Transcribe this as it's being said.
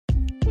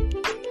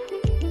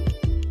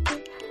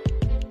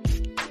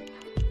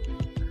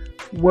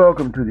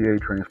Welcome to the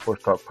A-Train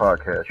Sports Talk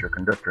Podcast. Your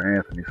conductor,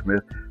 Anthony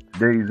Smith.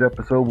 Today's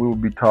episode, we will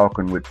be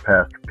talking with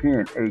Pastor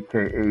Penn,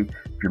 a.k.a.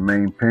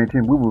 Jermaine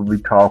Pennington. We will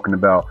be talking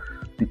about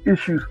the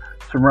issues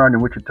surrounding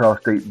Wichita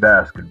State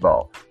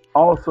basketball.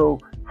 Also,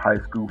 high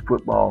school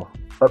football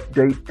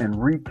update and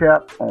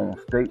recap on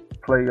state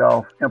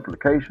playoff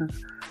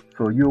implications.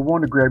 So you'll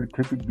want to grab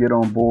your ticket, get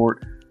on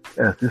board,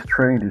 as this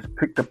train has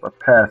picked up a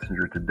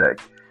passenger today.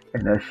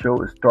 And that show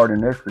is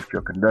starting next with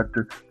your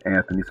conductor,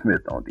 Anthony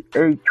Smith, on the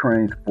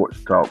A-Train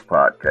Sports Talk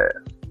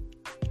Podcast.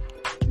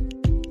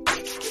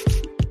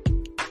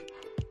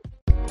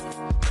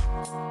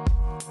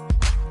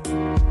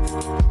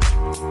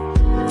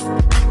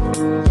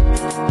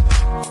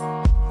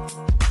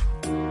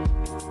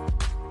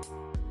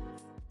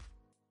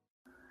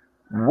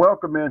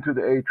 Welcome into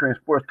the A-Train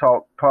Sports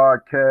Talk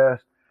Podcast.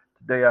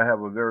 Today I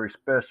have a very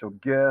special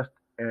guest,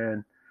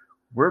 and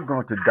we're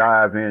going to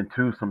dive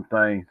into some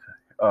things.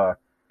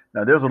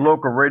 Now there's a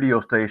local radio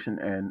station,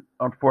 and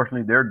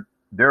unfortunately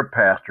their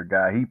pastor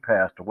guy, he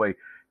passed away.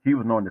 He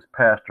was known as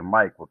Pastor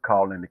Mike, would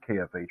call in the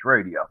KFH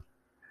radio.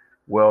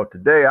 Well,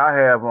 today I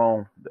have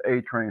on the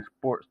A-Train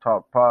Sports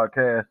Talk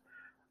Podcast,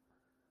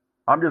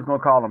 I'm just going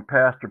to call him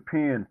Pastor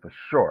Penn for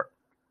short.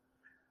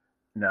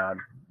 Now,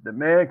 the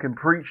man can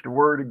preach the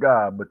word of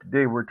God, but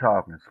today we're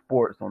talking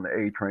sports on the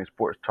A-Train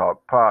Sports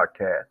Talk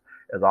Podcast.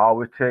 As I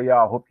always tell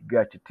y'all, I hope you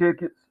got your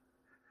tickets.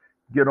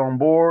 Get on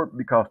board,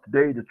 because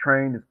today the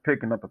train is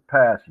picking up a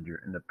passenger,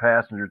 and the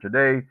passenger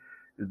today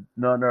is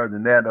none other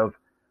than that of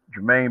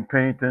Jermaine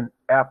Pennington,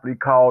 aptly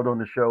called on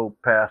the show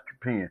Pastor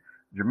Penn.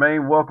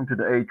 Jermaine, welcome to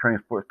the A-Train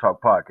Sports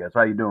Talk Podcast.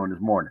 How you doing this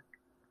morning?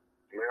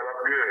 Man,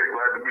 I'm good.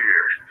 Glad to be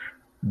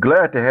here.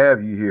 Glad to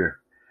have you here.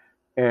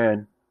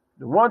 And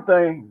the one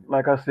thing,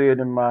 like I said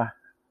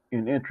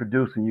in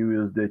introducing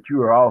you, is that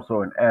you are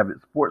also an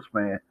avid sports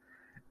fan,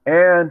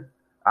 and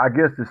I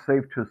guess it's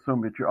safe to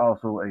assume that you're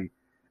also a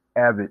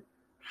avid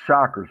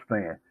Shockers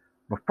fan.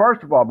 But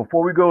first of all,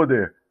 before we go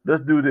there,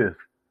 let's do this.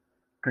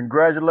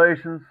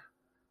 Congratulations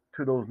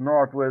to those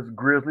Northwest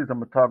Grizzlies. I'm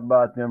going to talk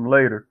about them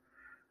later.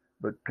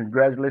 But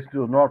congratulations to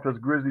those Northwest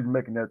Grizzlies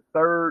making their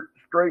third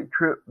straight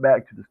trip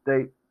back to the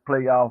state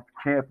playoff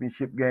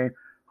championship game.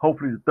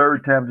 Hopefully the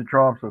third time's the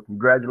charm. So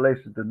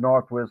congratulations to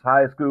Northwest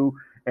High School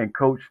and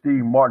Coach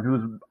Steve Martin,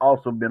 who's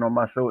also been on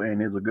my show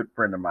and is a good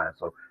friend of mine.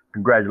 So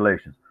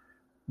congratulations.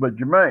 But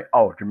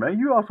Jermaine,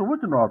 you also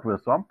went to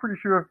Northwest, so I'm pretty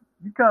sure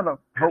you kind of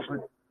hoping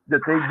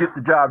that they get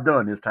the job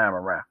done this time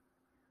around.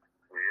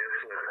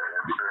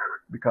 Yes,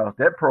 sir. Because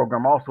that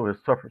program also has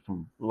suffered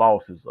some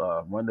losses.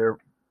 One of their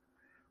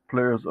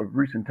players of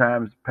recent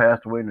times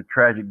passed away in a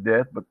tragic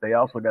death, but they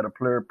also got a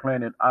player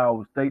playing at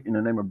Iowa State in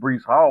the name of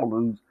Breece Hall,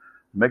 who's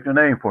making a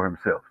name for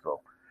himself.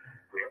 So,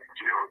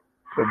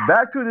 but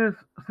back to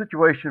this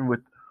situation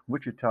with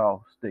Wichita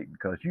State,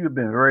 because you've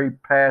been very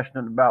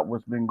passionate about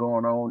what's been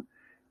going on.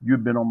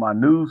 You've been on my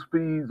news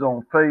feeds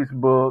on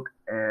Facebook,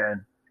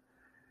 and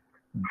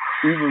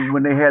even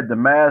when they had the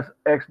mass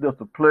exodus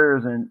of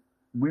players, and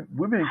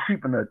we've been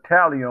keeping a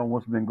tally on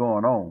what's been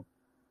going on.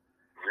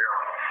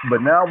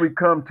 But now we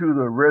come to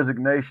the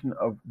resignation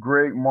of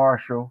Greg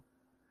Marshall.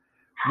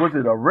 Was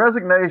it a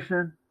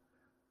resignation,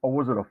 or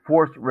was it a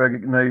forced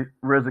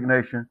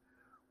resignation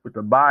with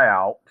a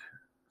buyout,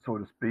 so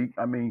to speak?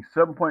 I mean,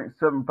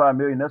 $7.75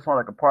 million, that's not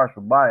like a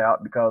partial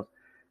buyout, because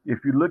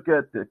if you look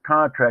at the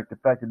contract, the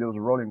fact that it was a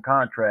rolling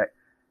contract,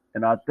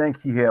 and I think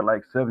he had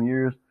like 7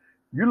 years,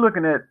 you're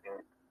looking at,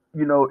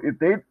 if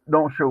they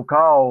don't show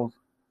cause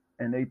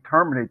and they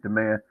terminate the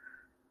man,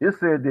 it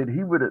said that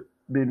he would have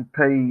been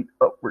paid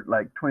upward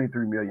like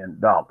 $23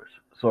 million.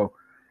 So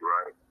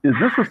Is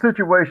this a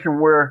situation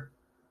where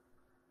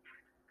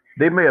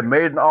they may have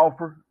made an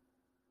offer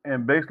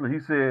and basically he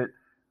said,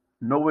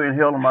 no way in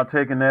hell am I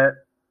taking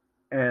that?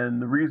 And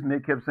the reason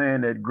they kept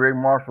saying that Greg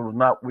Marshall was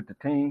not with the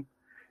team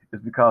is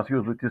because he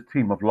was with this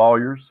team of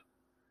lawyers,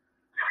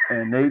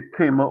 and they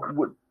came up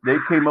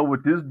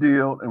with this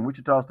deal, and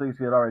Wichita State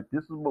said, all right,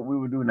 this is what we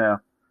will do now.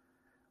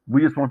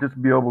 We just want this to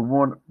be over.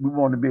 We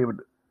want to be able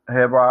to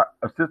have our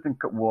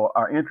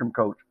our interim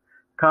coach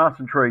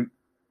concentrate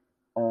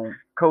on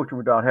coaching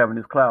without having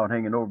this cloud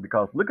hanging over,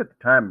 because look at the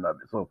timing of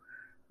it. So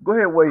go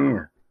ahead, weigh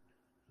in.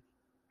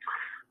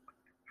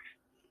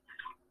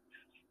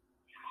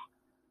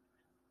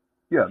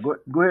 Yeah,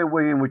 go ahead,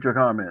 weigh in with your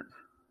comments.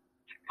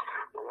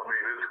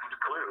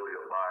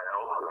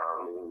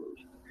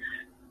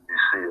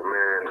 See a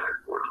man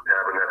with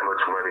having that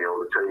much money on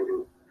the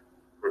table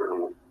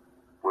who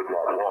would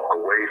not walk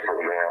away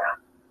from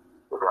that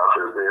without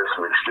there being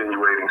some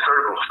extenuating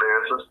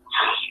circumstances.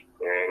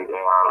 And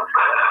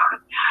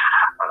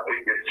I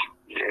think it's,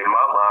 in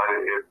my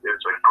mind,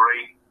 it's a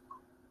great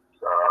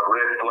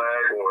red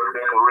flag or a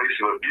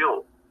declaration of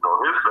guilt on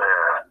his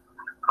behalf.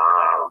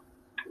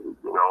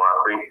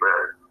 I think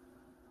that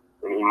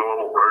any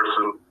normal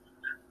person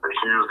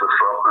accused of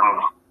something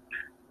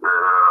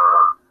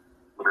that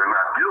they're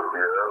not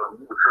guilty of,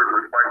 you can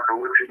certainly fight for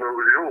what you know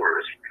is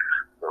yours.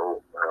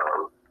 So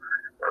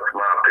that's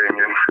my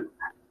opinion,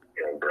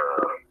 and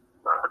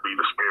not to be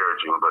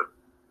disparaging, but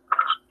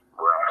that's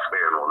where I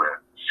stand on that.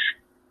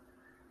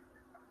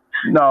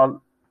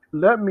 Now,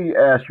 let me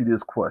ask you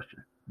this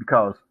question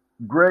because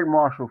Greg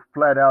Marshall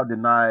flat out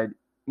denied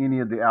any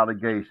of the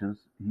allegations.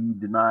 He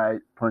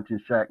denied punching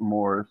Shaq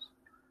Morris,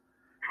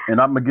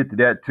 and I'm gonna get to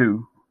that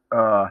too.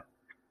 Uh,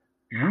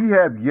 we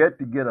have yet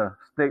to get a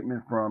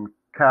statement from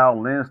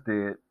Kyle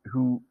Lindsted,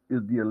 who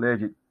is the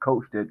alleged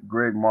coach that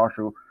Greg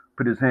Marshall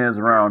put his hands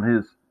around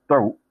his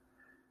throat,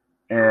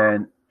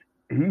 and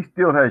he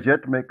still has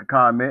yet to make a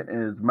comment.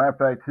 And as a matter of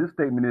fact, his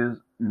statement is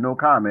no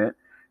comment.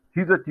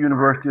 He's at the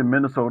University of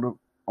Minnesota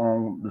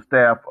on the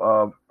staff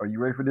of, are you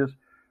ready for this?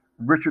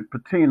 Richard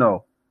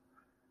Pitino.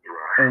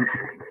 And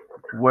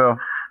well,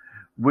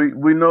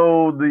 we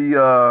know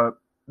the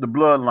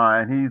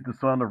bloodline. He's the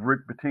son of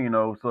Rick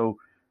Pitino. So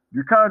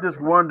you're kind of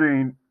just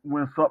wondering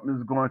when something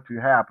is going to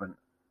happen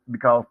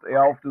because they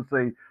often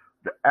say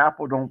the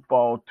apple don't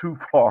fall too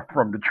far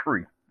from the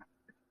tree.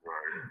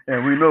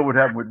 And we know what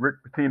happened with Rick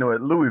Pitino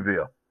at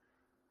Louisville.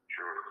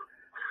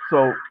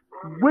 So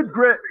with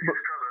Greg,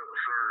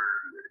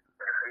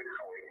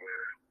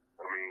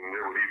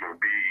 there would even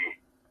be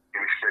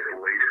any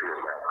speculation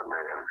about the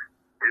man's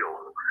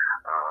guilt.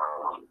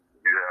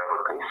 You have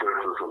a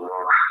consensus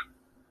amongst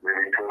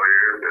many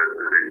players that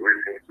they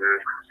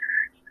witnesses.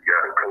 You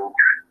got a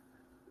coach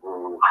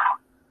who,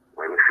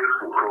 an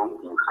assistant coach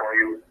who's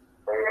playing,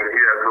 and he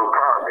has no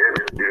comment.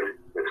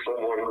 If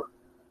someone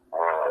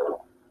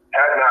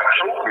had not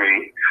told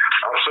me,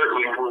 I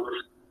certainly would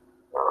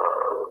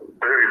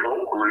very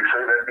vocally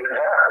say that they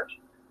had.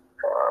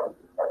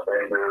 I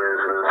think there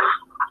is this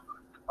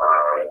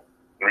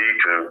need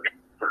to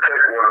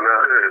protect one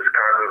another. It's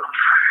kind of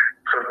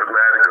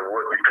symptomatic of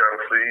what we kind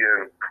of see in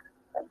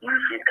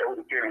abusive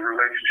codependent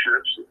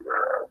relationships.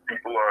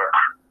 People are,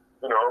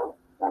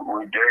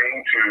 we gain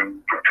to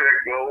protect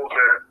those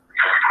that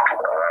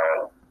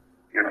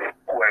in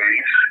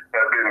ways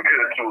have been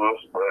good to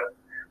us, but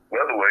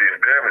another way is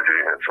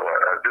damaging. And so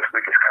I just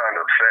think it's kind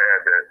of sad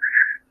that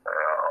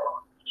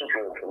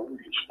particularly in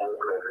the sport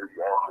that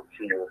we often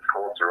see this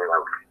culture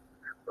of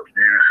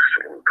abuse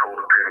and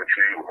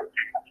codependency when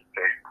people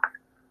take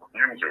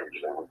users.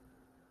 And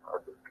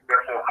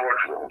that's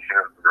unfortunate. It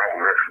sends the wrong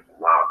message a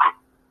lot.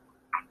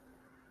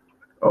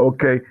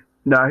 Okay.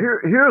 Now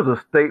here's a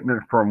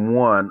statement from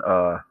one.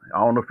 I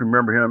don't know if you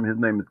remember him. His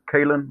name is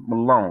Kalen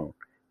Malone.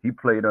 He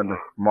played under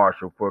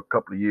Marshall for a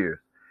couple of years,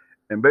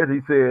 and basically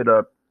he said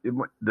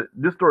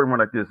this story went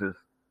like this: is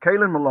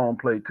Kalen Malone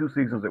played 2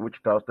 seasons at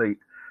Wichita State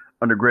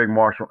under Greg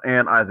Marshall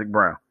and Isaac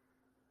Brown.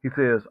 He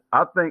says,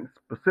 I think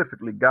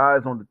specifically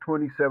guys on the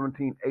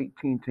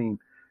 2017-18 team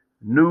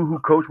knew who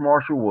Coach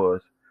Marshall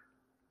was,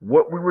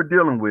 what we were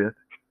dealing with,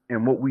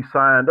 and what we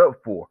signed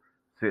up for,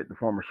 said the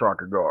former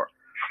Shocker guard.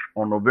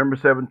 On November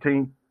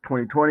 17,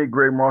 2020,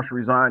 Greg Marshall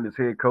resigned as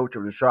head coach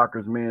of the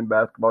Shockers men's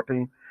basketball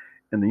team,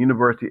 and the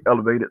university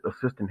elevated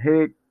assistant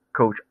head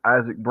coach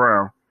Isaac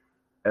Brown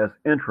as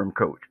interim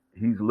coach.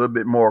 He's a little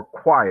bit more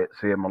quiet,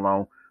 said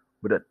Malone,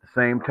 but at the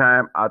same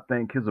time, I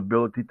think his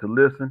ability to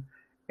listen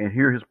and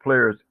hear his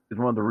players is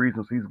one of the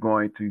reasons he's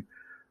going to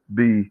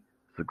be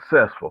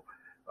successful.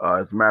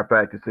 As a matter of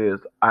fact, it says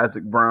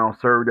Isaac Brown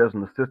served as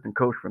an assistant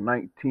coach for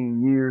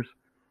 19 years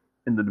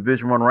in the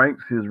Division I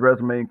ranks. His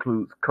resume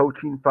includes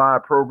coaching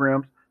 5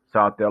 programs: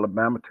 South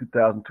Alabama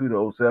 2002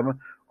 to 07,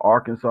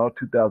 Arkansas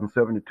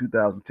 2007 to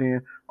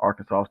 2010,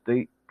 Arkansas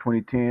State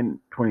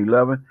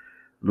 2010-2011,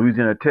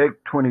 Louisiana Tech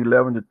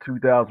 2011 to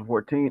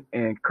 2014,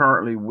 and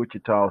currently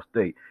Wichita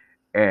State.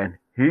 And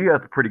he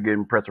has a pretty good,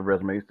 impressive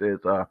resume. It says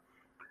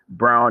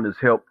Brown has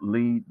helped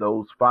lead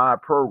those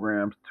 5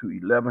 programs to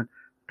 11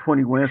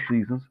 20-win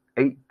seasons,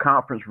 8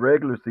 conference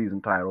regular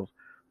season titles,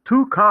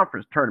 2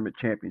 conference tournament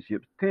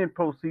championships, 10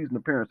 postseason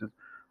appearances.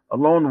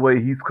 Along the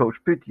way, he's coached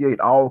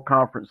 58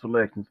 all-conference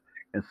selections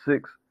and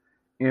 6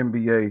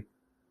 NBA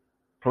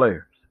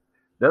players.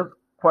 That's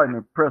quite an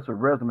impressive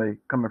resume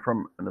coming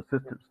from an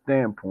assistant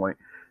standpoint.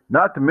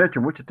 Not to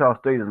mention, Wichita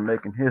State is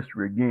making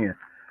history again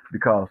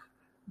because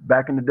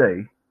back in the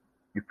day,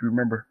 if you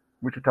remember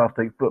Wichita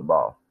State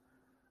football,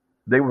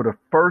 they were the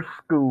first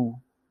school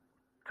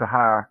to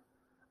hire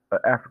an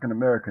African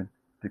American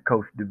to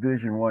coach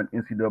Division I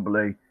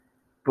NCAA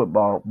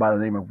football by the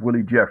name of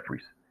Willie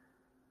Jeffries.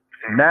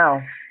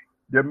 Now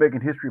they're making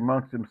history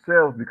amongst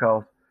themselves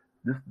because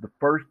this is the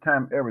first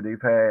time ever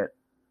they've had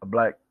a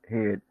black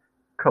head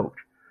coach.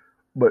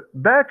 But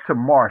back to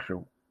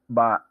Marshall,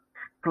 by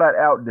flat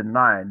out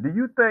denying, do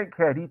you think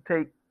had he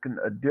taken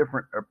a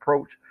different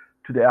approach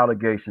to the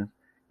allegations,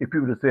 if he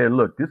would have said,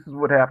 look, this is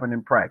what happened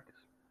in practice?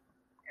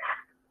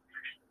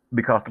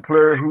 Because the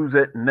player who's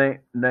at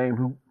name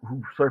who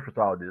surfaced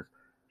all this,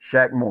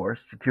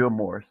 Shaquille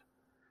Morris,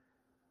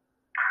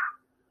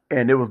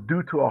 and it was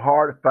due to a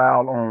hard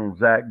foul on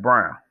Zach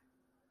Brown.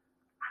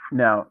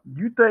 Now,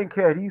 you think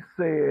had he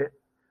said,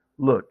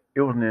 look,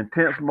 it was an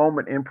intense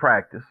moment in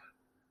practice.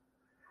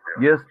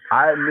 Yes,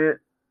 I admit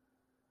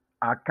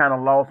I kind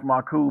of lost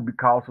my cool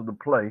because of the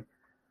play.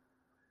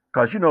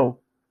 Because,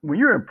 when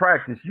you're in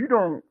practice, you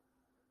don't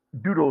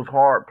do those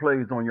hard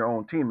plays on your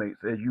own teammates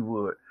as you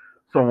would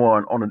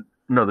someone on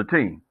another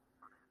team.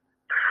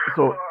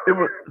 So it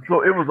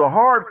was a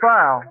hard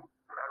foul. I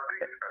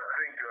think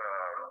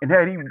And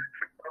had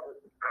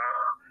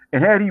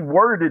he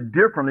worded it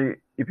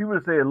differently, if he would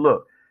have said,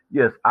 "Look,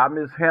 yes, I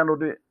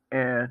mishandled it,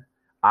 and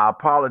I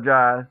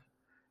apologize,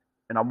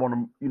 and I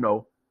want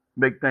to,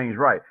 make things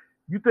right."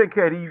 You think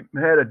had he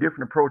had a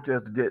different approach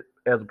as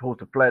opposed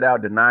to flat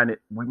out denying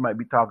it, we might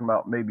be talking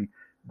about maybe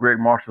Greg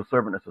Marshall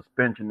serving a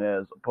suspension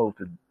as opposed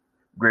to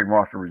Greg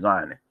Marshall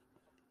resigning.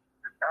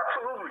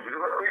 Absolutely.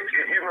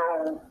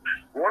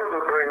 One of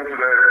the things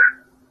that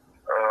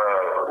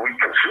we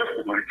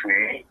consistently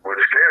see with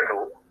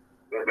scandal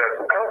is that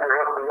the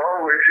cover-up is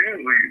always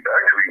usually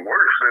actually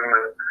worse than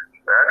the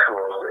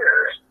actual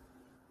offense.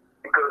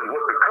 Because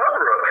what the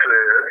cover-up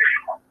says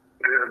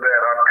is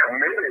that I'm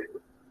committed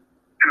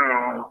to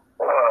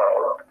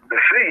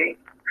deceit.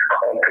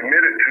 I'm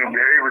committed to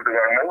behaviors that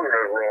I know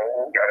are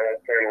wrong. I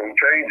don't plan on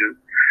changes.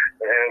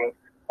 And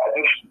I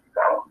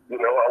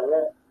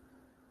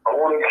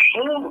want to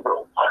excuse them.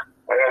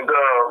 And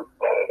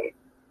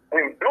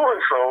in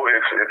doing so,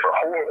 it's a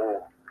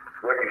horrible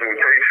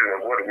representation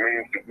of what it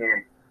means to be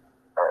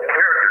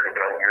character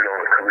development on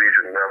a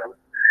collegiate level.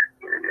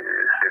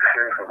 It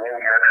sends the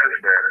wrong message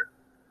that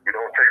we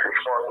don't take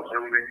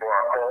responsibility for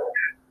our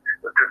faults.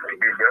 Attempt to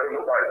be better.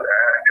 Nobody's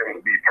asked him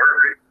to be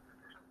perfect.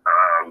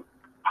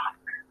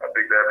 I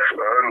think that's an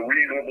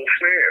unreasonable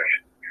stance.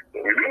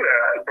 But we do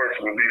ask the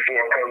person to be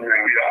forthcoming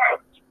and be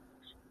honest.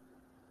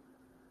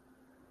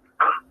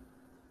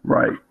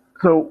 Right.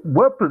 So,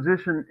 what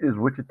position is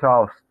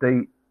Wichita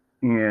State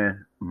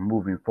in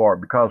moving forward?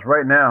 Because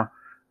right now,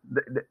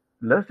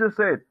 let's just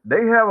say it,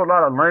 they have a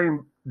lot of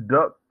lame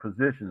duck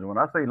positions. And when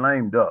I say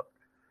lame duck,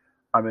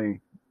 I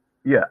mean,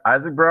 yeah,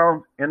 Isaac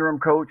Brown, interim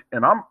coach,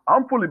 and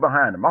I'm fully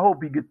behind him. I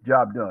hope he gets the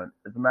job done.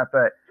 As a matter of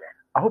fact,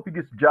 I hope he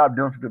gets the job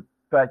done for the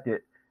fact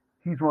that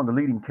he's one of the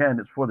leading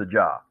candidates for the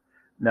job.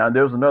 Now,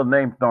 there's another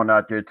name thrown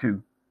out there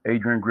too,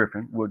 Adrian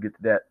Griffin. We'll get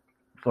to that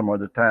some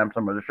other time,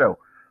 some other show.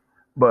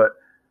 But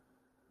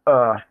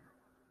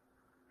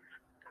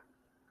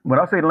when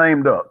I say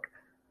lame duck,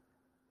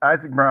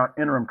 Isaac Brown,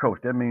 interim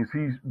coach, that means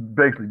he's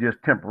basically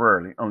just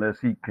temporarily, unless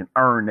he can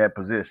earn that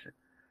position.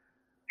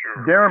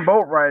 Sure. Darren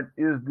Boatwright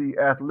is the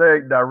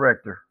athletic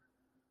director,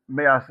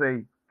 may I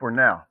say, for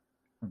now.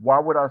 Why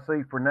would I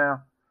say for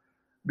now?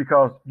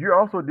 Because you're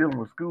also dealing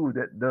with schools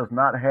that does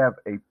not have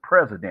a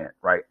president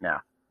right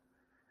now.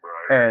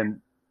 Right.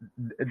 And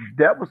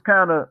that was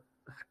kind of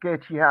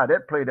sketchy how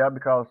that played out,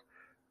 because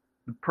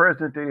the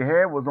president they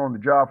had was on the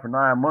job for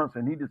 9 months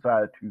and he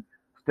decided to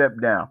step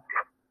down.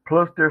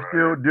 Plus, they're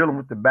still dealing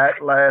with the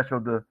backlash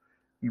of the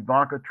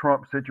Ivanka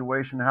Trump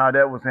situation, how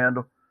that was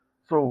handled.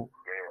 So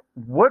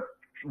what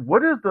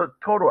is the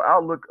total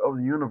outlook of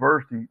the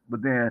university?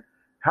 But then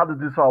how does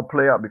this all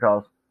play out?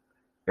 Because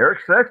Eric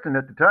Sexton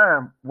at the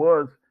time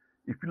was,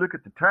 if you look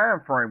at the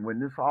time frame when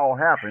this all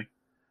happened,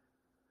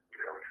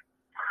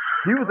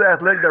 he was the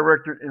athletic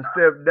director and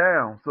stepped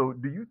down. So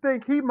do you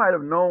think he might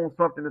have known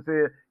something that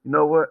said, you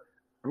know what,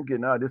 I'm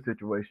getting out of this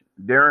situation.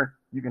 Darren,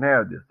 you can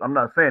have this. I'm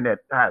not saying that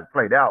how it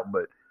played out,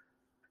 but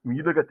when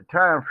you look at the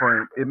time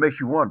frame, it makes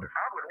you wonder.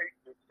 I would hate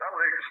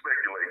to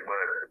speculate,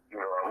 but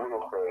I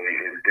will say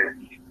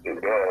it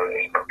does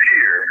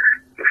appear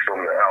just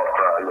from the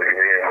outside looking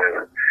in,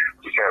 and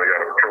we kind of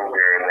got a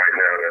program right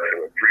now that's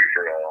in a free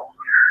for all,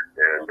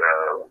 and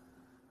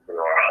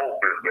our hope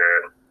is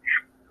that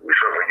we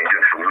certainly can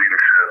get some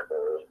leadership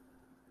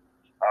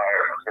our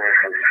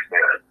centers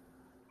that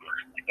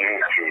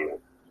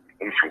into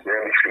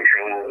damage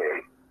control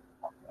and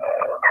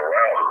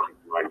paralysis.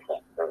 Right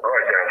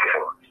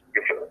now,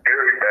 it's a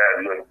very bad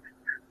look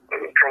for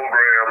the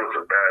program, it's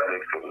a bad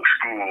look for the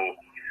school,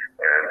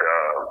 and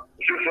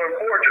it's just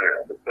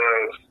unfortunate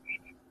because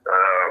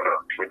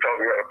we're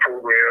talking about a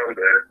program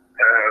that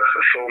has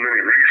so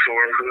many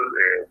resources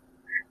and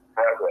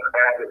has an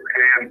avid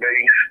fan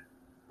base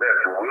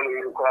that's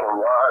willing to kind of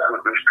ride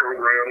with this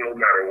program no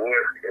matter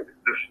what. And it's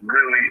just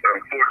really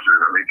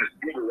unfortunate. I mean, just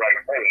do the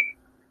right thing.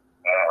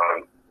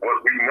 What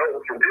we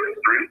know from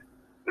history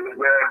is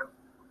that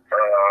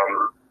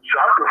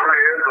soccer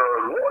fans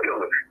are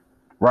loyalists.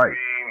 Right. I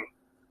mean,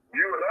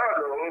 you and I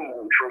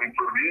know from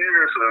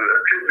years of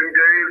attending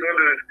games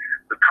under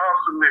the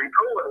Thompson and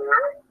Cohen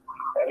era,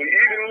 I mean,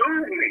 even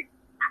losing,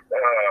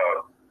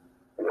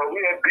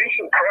 we had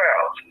decent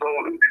crowds. So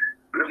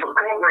it's a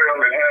program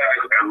that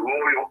has a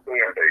loyal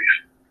fan base.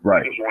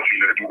 Right. I just want you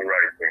to do the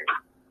right thing.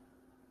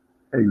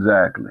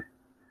 Exactly.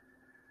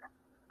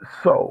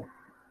 So,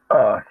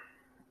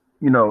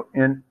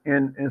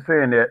 in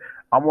saying that,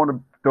 I want to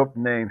throw up the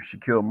name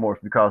Shaquille Morris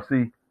because,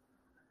 see,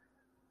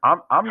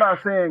 I'm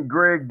not saying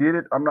Greg did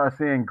it. I'm not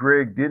saying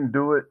Greg didn't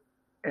do it.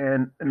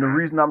 And the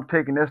reason I'm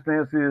taking that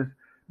stance is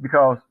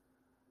because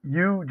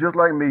you, just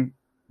like me,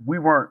 we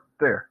weren't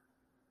there.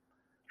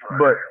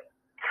 But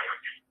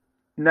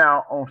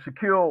now on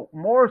Shaquille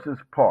Morris's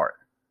part,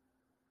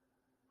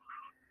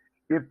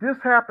 if this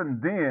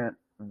happened then,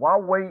 why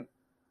wait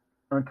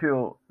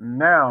until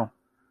now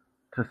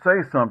to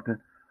say something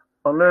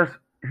unless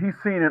he's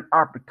seen an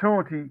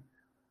opportunity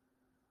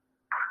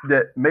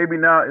that maybe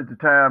now is the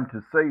time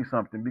to say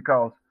something?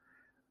 Because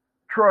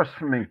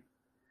trust me,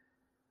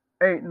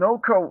 ain't no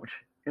coach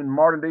in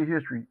modern day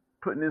history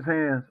putting his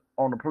hands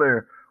on the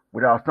player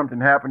without something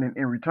happening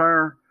in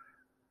return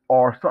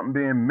or something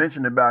being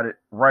mentioned about it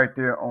right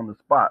there on the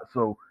spot.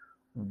 So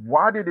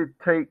why did it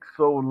take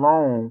so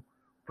long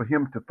for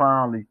him to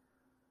finally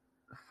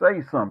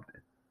say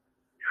something?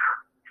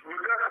 Well,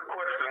 that's a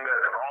question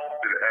that's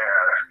often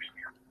asked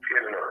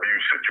in an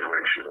abuse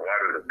situation. Why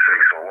did it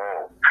take so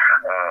long?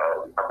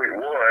 I think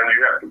one, you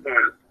have to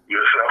put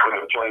yourself in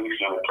the place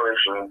of the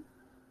person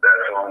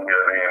that's on the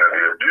other end of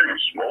the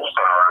abuse. Most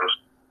times,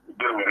 you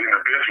deal with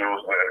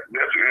individuals that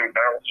there's an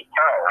imbalance of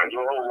power, and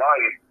your whole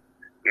life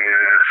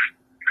is,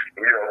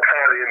 kind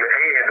of in the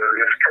hand of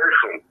this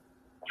person.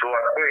 So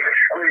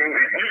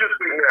you just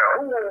think now,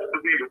 who wants to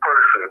be the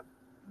person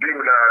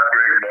demonized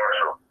Greg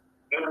Marshall?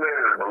 This man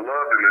is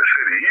beloved in the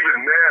city.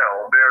 Even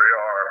now, there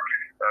are,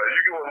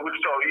 you go on the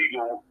Wichita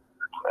Eagle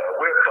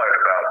website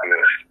about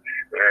this,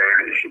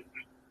 and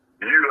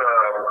you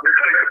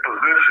take the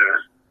position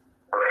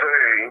of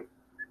saying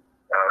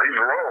he's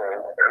wrong,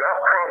 and I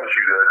promise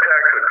you the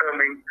attacks are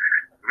coming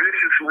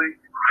viciously,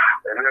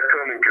 and they're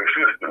coming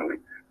consistently.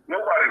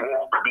 Nobody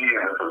wants to be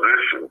in a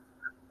position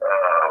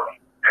of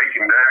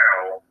taking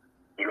down,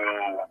 a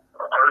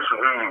person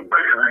who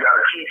basically got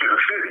a key to the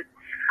city.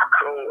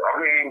 So,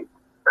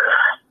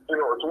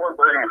 it's one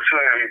thing to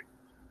say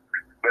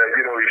that,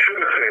 he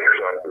should have said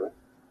something,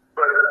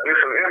 but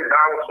it's an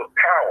imbalance of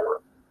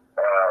power.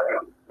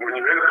 When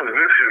you're in a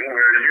position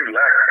where you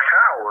lack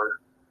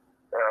power,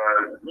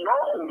 you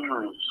also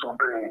do some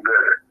things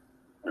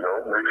that,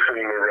 may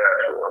seem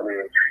irrational.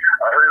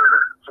 I heard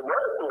some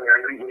other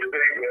players even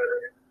state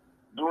that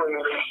during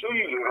this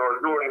season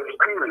or during this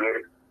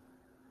period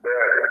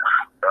that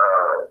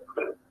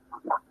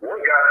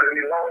one guy said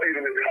he lost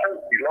even his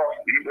hope. He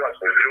lost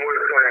the joy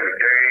of playing the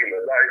game, the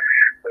life.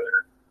 But,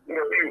 he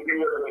wasn't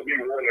going to be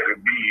one that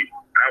would be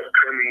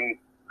outcoming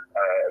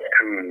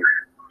to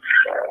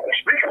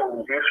speak on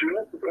these issues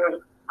because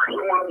he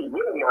wasn't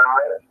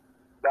recognized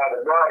by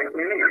the broader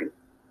community.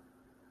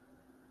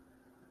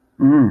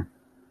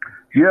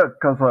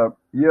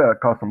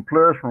 Cause some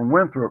players from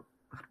Winthrop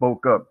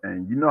spoke up,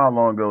 and you know how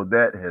long ago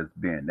that has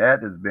been.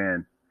 That has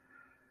been,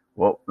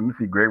 well, let me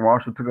see. Greg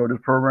Marshall took over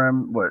this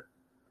program. What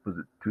was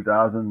it,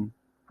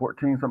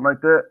 2014, something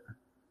like that?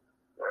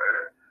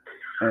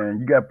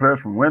 And you got players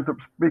from Winthrop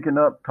speaking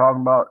up,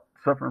 talking about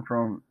suffering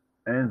from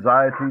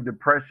anxiety,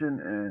 depression,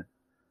 and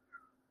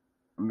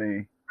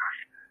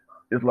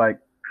it's like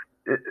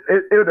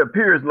it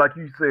appears, like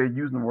you said,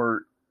 using the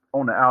word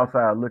on the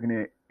outside looking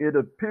in. It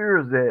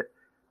appears that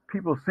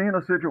people seeing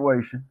a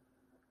situation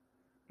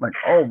like,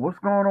 oh, what's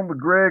going on with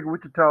Greg,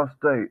 Wichita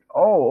State?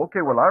 Oh,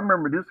 okay, well, I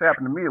remember this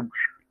happened to me.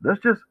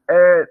 Let's just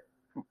add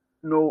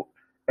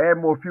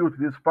more fuel to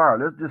this fire.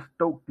 Let's just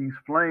stoke these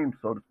flames,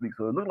 so to speak.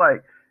 So it looks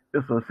like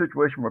it's a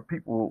situation where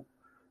people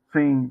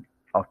seen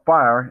a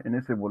fire and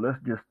they said, well, let's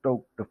just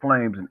stoke the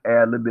flames and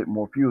add a little bit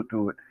more fuel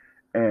to it.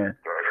 And,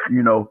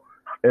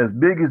 as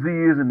big as he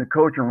is in the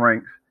coaching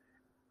ranks,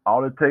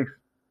 all it takes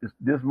is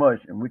this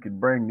much and we can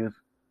bring this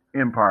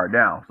empire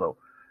down. So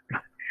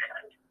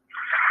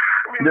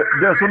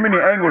there's so many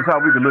angles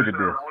how we can look at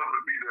this. What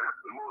would be the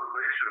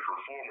motivation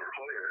for former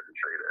players to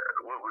say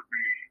that? What would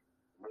be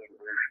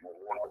motivation to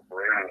want to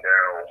bring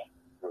down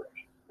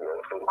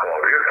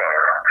so-called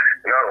empire?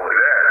 Not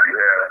only that, you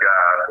have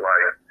guys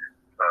like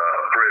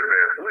Fred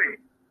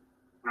VanVleet,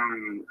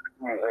 who's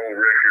on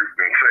record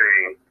been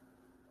saying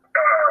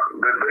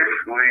that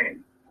basically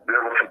there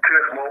were some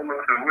tense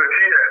moments in which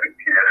he had to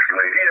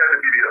de-escalate. He had to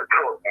be the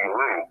adult in the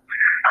room.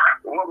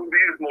 What would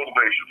be his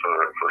motivation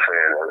for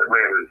saying that? That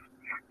man is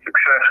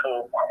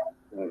successful.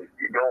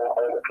 You go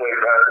on to play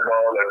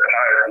basketball at the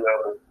highest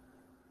level.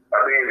 I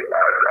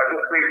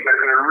just think that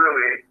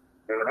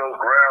there's no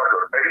grounds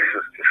or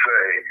basis to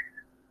say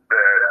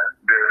that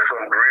there's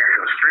some great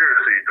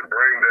conspiracy to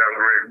bring down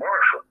Greg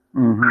Marshall.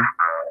 Mm-hmm.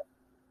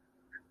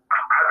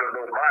 I just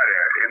don't buy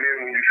that. And then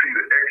when you see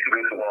the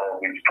exodus of all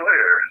these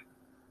players,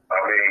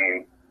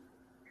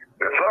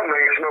 there's something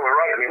ain't smelling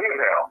right in here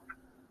now.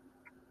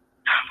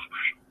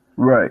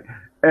 Right.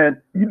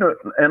 And,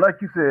 and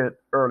like you said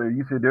earlier,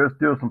 you said there's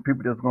still some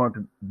people that's going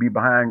to be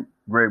behind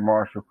Greg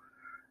Marshall.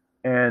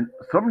 And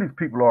some of these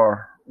people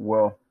are,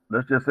 well,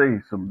 let's just say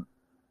some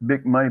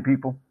big money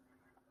people,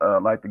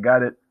 like the guy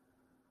that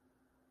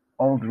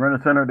owns the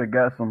Renner Center that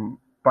got some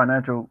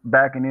financial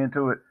backing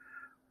into it.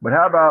 But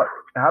how about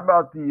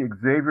the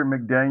Xavier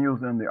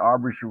McDaniels and the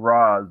Aubrey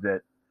Shiraz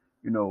that,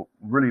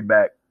 really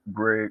back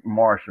Greg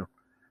Marshall?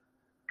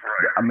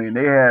 Right.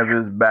 They have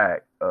his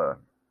back. I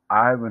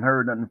haven't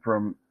heard nothing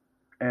from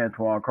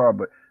Antoine Carr,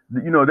 but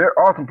there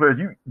are some players.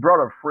 You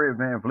brought up Fred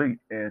VanVleet,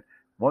 and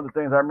one of the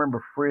things I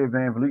remember Fred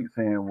VanVleet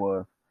saying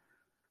was,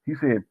 he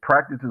said,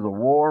 practice is a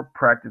war,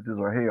 practices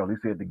are hell. He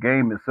said the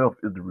game itself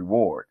is the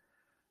reward.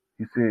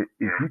 He said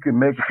if you can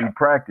make it through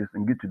practice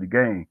and get to the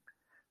game,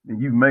 then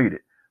you've made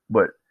it.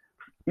 But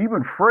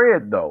even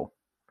Fred, though,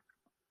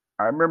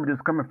 I remember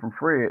this coming from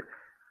Fred,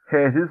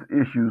 had his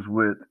issues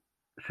with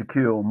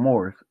Shaquille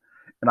Morris.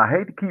 And I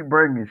hate to keep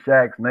bringing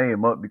Shaq's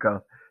name up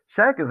because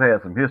Shaq has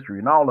had some history,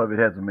 and all of it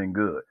hasn't been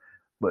good.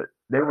 But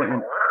They were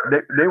in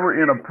they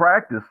were in a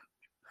practice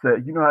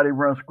set. You know how they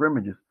run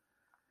scrimmages,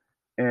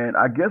 and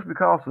I guess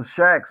because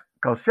Shaq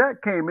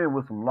came in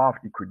with some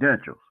lofty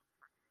credentials.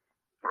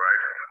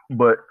 Right.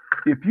 But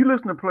if you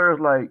listen to players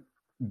like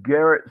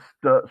Garrett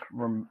Stutz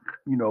from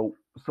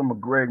some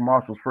of Greg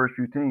Marshall's first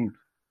few teams,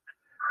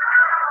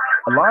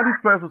 a lot of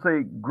these players will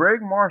say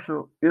Greg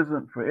Marshall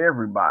isn't for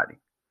everybody.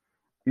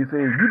 He says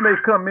you may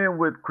come in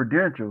with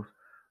credentials,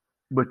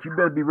 but you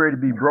better be ready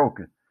to be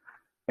broken.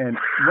 And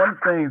one of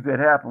the things that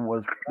happened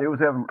was they was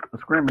having a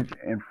scrimmage,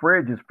 and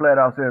Fred just flat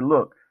out said,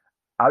 "Look,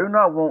 I do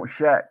not want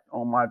Shaq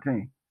on my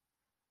team."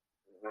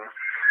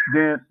 Mm-hmm.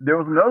 Then there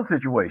was another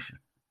situation.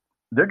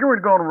 They're going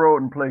to go on the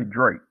road and play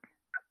Drake.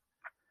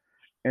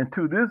 And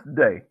to this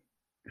day,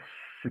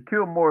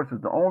 Shaquille Morris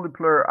is the only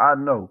player I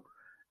know,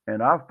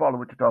 and I've followed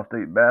Wichita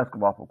State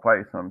basketball for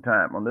quite some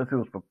time, unless it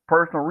was for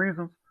personal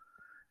reasons.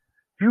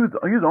 He was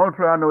the only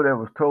player I know that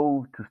was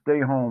told to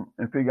stay home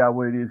and figure out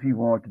what it is he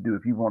wanted to do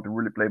if he wanted to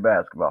really play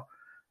basketball.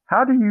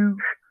 How do you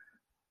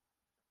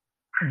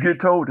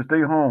get told to stay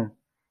home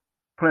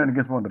playing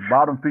against one of the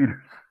bottom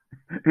feeders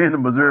in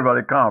the Missouri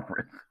Valley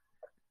Conference?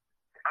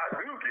 I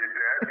do get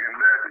that, and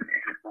that,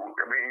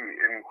 I mean,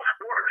 in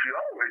sports, you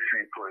always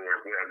see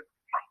players that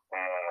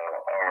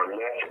are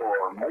less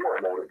or more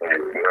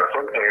motivated.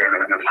 Some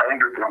players are just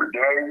hungry for the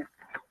game.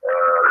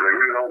 They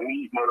really don't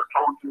need much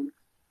coaching.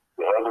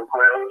 The other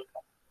players,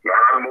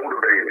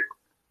 non-motivated,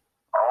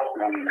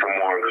 also need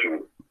someone to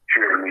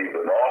cheer me,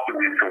 but also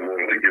need someone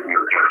to give them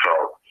a touch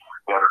off.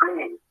 But I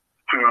think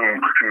to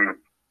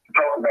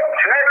talk about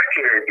Shaq's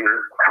character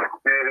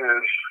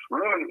is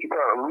really to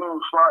kind of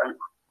lose sight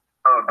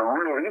of the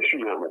real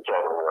issue that we're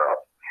talking about.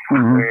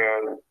 Mm-hmm.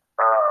 And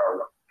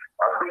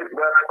I think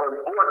that's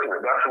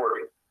unfortunate. That's what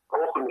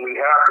ultimately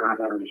happens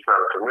in these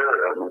kind of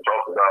scenarios. We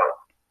talk about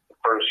the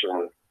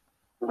person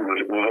who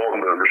was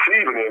on the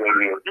receiving end of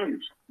the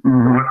abuse.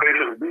 Mm-hmm. What they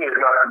should be is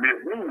not to be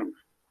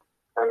abused.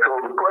 And so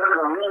the question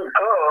really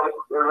comes,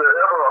 is there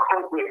ever an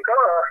appropriate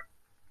time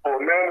for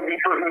a man to be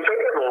putting his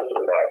hands on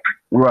somebody?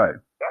 Right.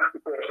 That's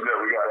the question that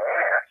we got to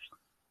ask.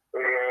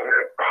 And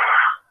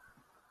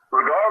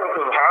regardless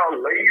of how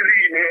lazy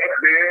he may have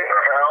been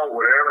or how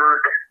whatever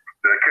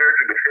the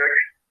character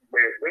defects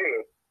may have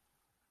been,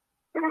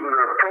 it was an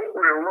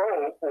appropriate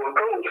role for a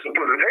coach to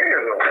put his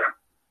hands on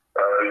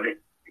him.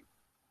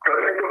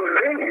 Because they put his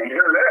team, you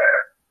hear that.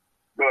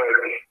 But,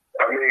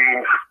 I mean,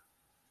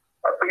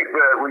 I think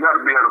that we got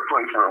to be at a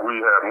place where we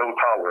have no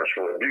tolerance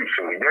for abuse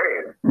in the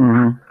game.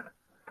 Mm-hmm.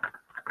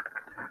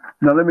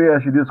 Now, let me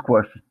ask you this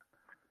question.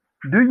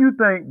 Do you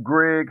think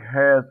Greg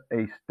has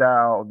a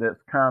style that's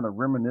kind of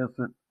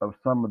reminiscent of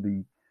some of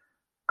the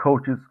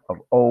coaches of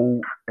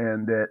old,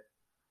 and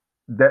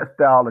that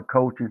style of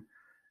coaching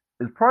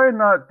is probably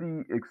not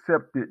the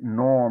accepted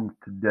norm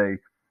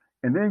today?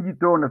 And then you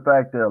throw in the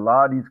fact that a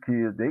lot of these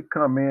kids, they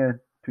come in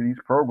to these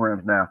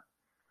programs now.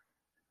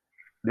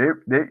 They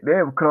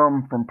have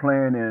come from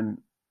playing in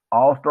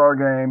all-star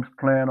games,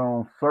 playing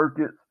on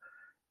circuits,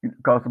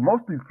 because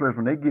most of these players,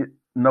 when they get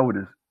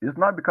noticed, it's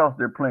not because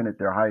they're playing at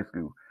their high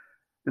school.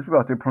 It's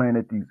because they're playing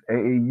at these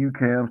AAU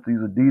camps, these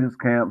Adidas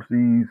camps,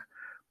 these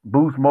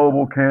Boost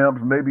Mobile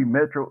camps, maybe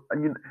Metro.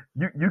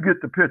 You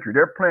get the picture.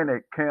 They're playing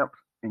at camps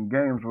and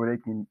games where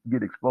they can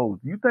get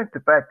exposed. Do you think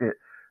the fact that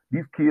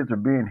these kids are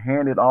being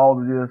handed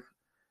all of this,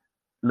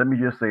 let me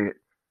just say it,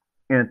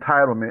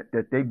 entitlement,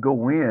 that they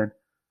go in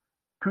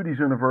to these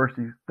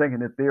universities thinking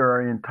that they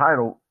are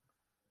entitled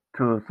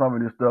to some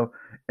of this stuff,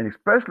 and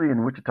especially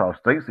in Wichita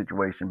State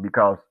situation,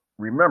 because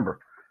remember,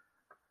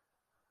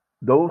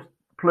 those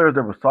players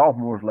that were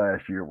sophomores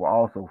last year were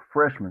also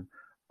freshmen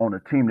on a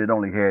team that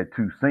only had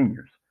two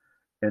seniors.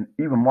 And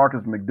even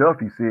Marcus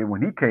McDuffie said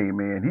when he came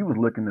in, he was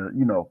looking to,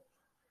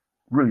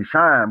 really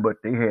shine, but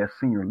they had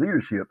senior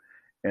leadership.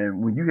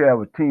 And when you have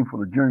a team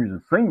full of juniors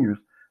and seniors,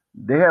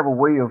 they have a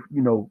way of,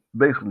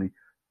 basically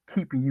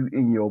keeping you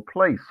in your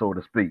place, so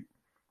to speak.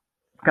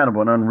 Kind of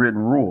an unwritten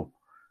rule.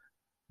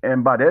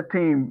 And by that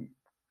team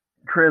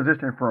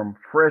transitioning from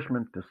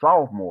freshman to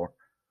sophomore,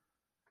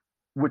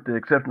 with the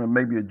exception of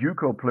maybe a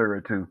JUCO player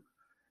or two,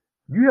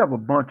 you have a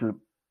bunch of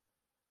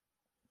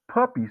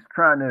puppies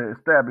trying to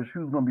establish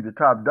who's going to be the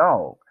top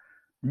dog.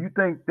 Do you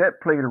think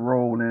that played a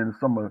role in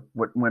some of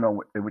what went on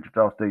at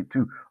Wichita State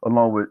too,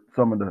 along with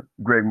some of the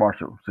Greg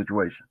Marshall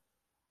situation?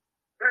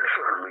 It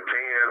certainly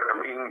can.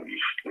 I mean,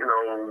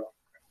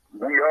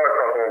 we are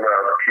talking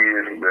about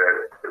kids that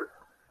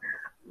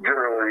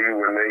generally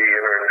when they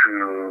enter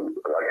into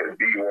like a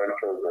D1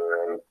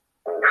 program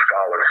on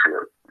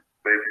scholarship,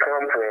 they've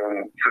come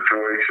from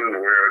situations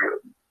where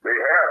they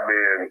have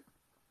been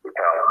the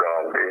top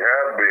dog. They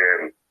have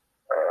been,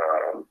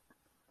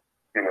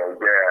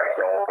 gassed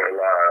all their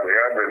lives. They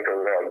have been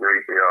told how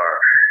great they are.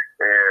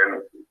 And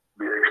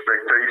the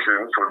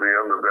expectations for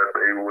them is that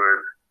they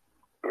would,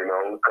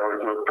 come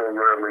to a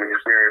program and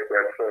experience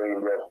that same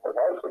level of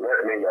high school.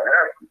 That may not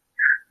happen.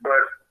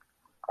 But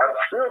I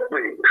still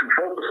think to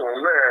focus on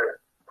that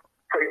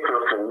takes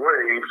us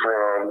away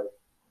from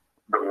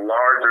the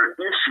larger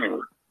issue.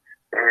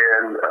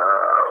 And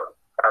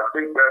I I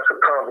think that's a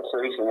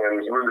conversation that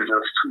is really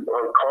just too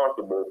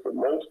uncomfortable for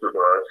most of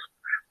us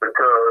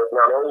because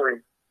not only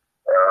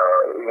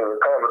a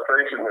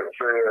conversation that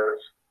says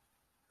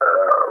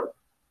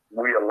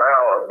we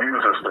allow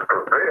abusers to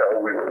prevail,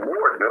 we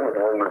reward them as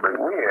long as they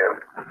win,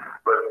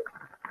 but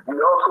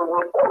we also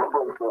will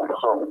celebrate them to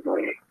some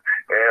degree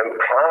and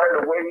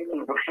find a way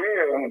to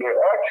defend their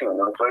actions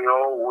and say,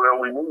 oh, well,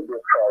 we need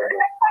this kind of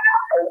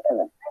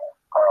thinking.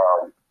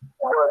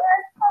 But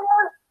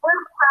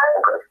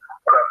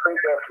I think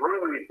it's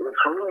really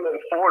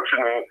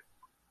unfortunate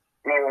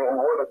in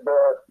what it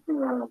does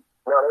to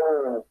not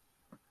only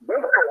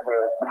this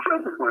program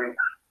specifically,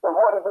 but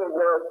what it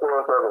does for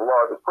us as a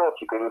larger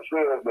culture, because it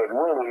says that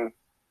winning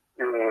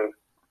is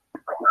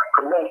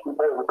the most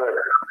important thing.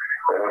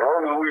 And as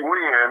long as we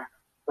win,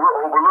 we'll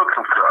overlook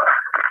some stuff.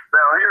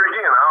 Now, here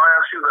again, I'll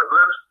ask you that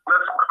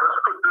let's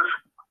put this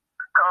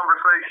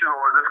conversation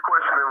or this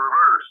question in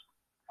reverse.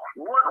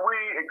 Would we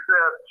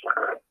accept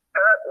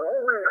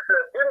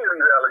any of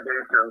these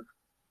allegations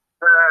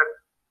that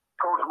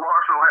Coach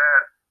Marshall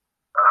had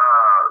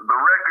the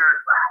record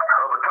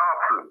of a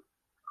Thompson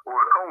or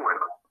a Cohen?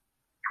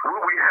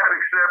 Would we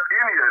accept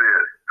any of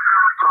this?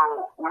 So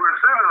we're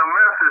sending a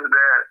message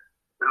that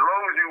as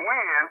long as you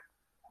win,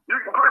 you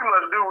can pretty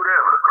much do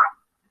whatever.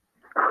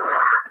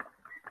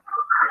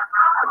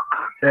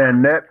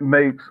 And that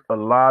makes a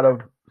lot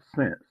of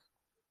sense.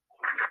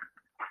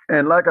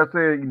 And like I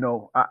said,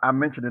 I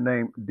mentioned the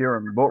name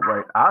Darren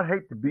Boatwright. I'd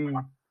hate to be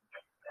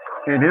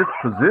in his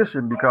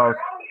position because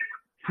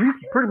he's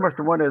pretty much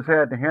the one that's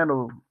had to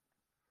handle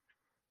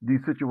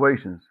these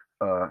situations.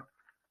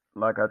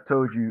 Like I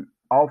told you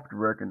off the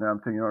record, now I'm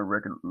telling you on the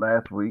record,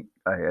 last week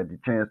I had the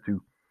chance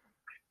to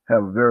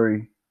have a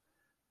very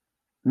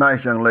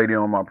nice young lady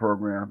on my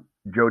program,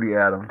 Jody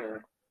Adams,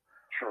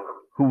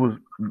 who was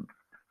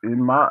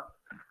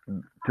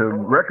to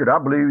record, I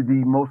believe,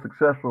 the most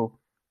successful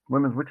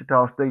women's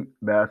Wichita State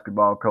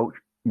basketball coach,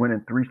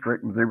 winning 3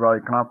 straight Missouri Valley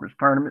Conference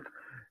tournaments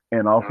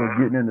and also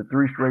getting into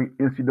 3 straight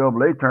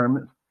NCAA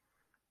tournaments.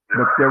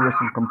 But there were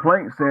some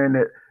complaints saying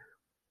that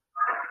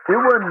it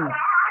wasn't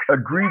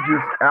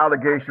egregious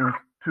allegations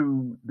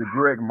to the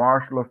Greg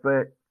Marshall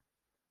effect,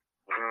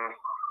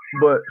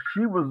 but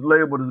she was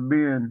labeled as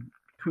being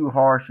too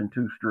harsh and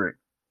too strict.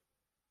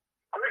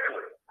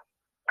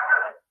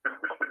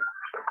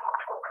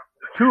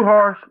 Too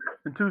harsh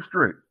and too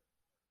strict.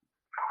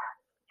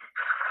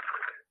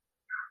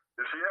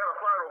 If she had a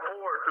Final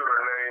Four to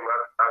her name,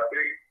 I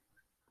think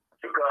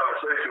the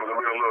conversation would have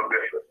been a little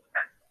different.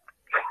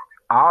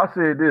 I'll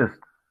say this.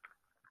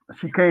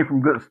 She came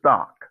from good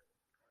stock.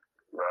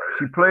 Right.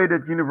 She played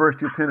at the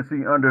University of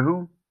Tennessee under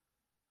who?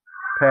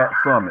 Pat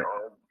Summitt.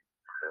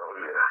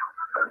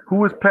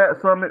 Who is Pat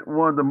Summitt?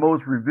 One of the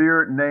most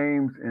revered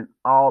names in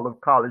all of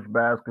college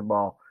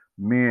basketball,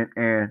 men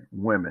and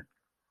women.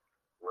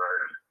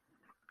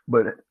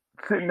 Right.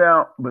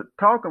 But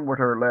talking with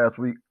her last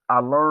week, I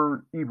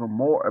learned even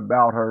more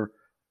about her.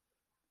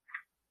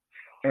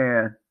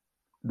 And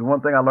the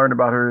one thing I learned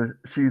about her is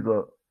she's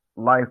a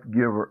life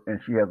giver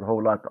and she has a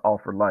whole lot to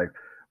offer life.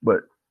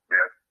 But,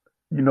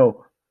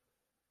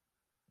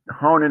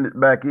 honing it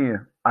back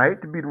in, I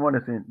hate to be the one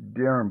that's in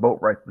Darren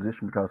Boatwright's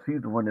position because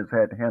he's the one that's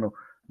had to handle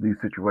these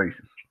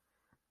situations.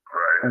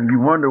 Right. And you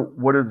wonder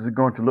what is it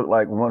going to look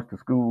like once the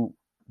school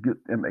gets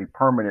him a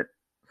permanent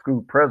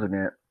school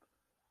president.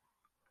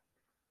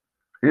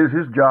 Is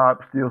his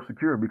job still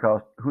secure?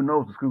 Because who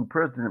knows, the school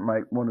president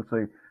might want to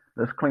say,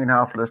 let's clean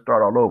house, let's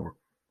start all over.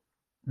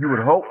 You would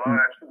hope. Well,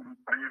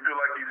 do you feel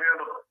like he's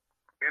handled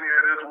any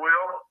of this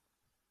well?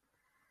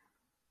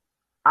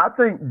 I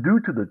think due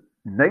to the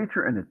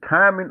nature and the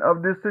timing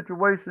of this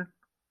situation,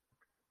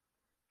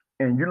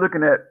 and you're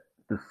looking at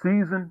the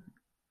season,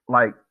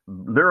 like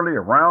literally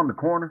around the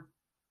corner.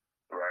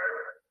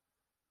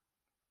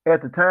 Right.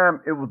 At the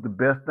time, it was the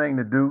best thing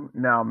to do.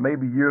 Now,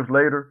 maybe years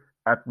later,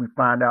 after we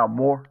find out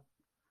more,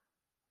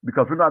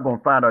 because we're not going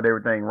to find out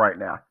everything right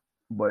now.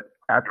 But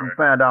after we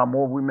find out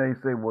more, we may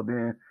say, well,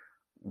 then,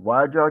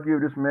 why'd y'all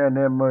give this man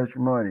that much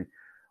money?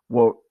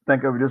 Well,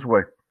 think of it this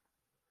way.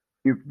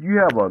 If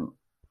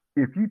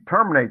you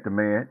terminate the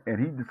man and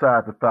he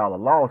decides to file a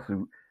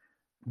lawsuit,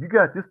 you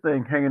got this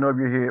thing hanging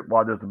over your head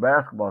while there's a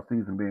basketball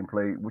season being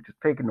played, which is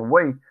taken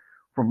away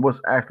from what's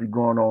actually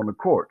going on in the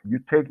court.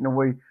 You're taking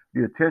away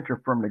the attention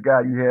from the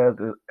guy you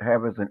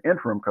have as an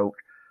interim coach.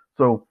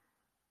 So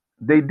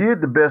they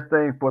did the best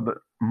thing for the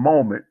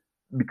moment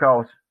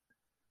because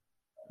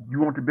you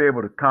want to be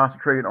able to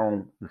concentrate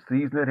on the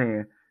season at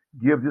hand,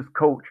 give this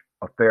coach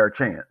a fair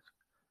chance.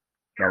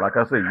 Now, like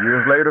I said,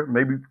 years later,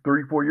 maybe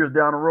 3-4 years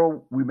down the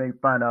road, we may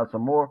find out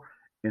some more,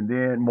 and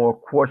then more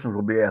questions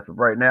will be asked.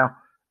 But right now,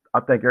 I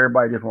think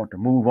everybody just wants to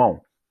move on.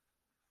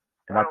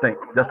 And I think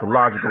that's a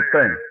logical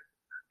thing.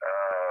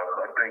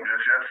 I think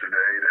just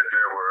yesterday that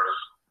there was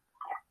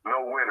no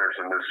winners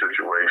in this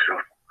situation.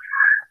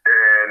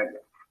 And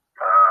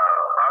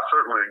I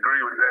certainly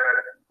agree with that,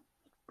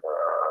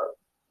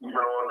 even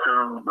on to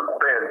the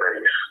fan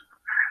base,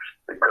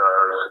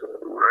 because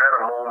we're at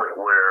a moment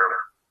where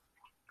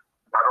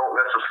I don't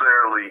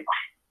necessarily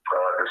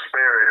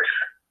disparage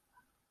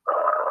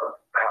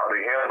how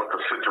they handled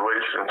the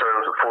situation in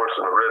terms of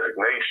forcing a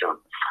resignation.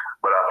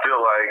 But I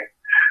feel like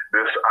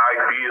this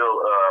ideal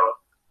of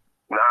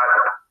not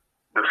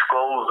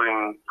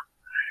disclosing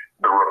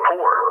the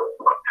report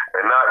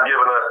and not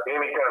giving us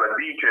any kind of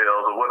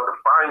details of what the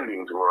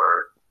findings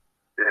were,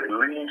 it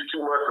leaves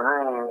too much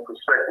room for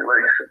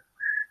speculation.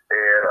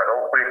 And I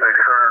don't think they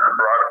serve the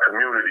broader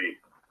community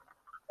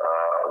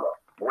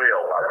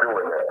well by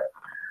doing that.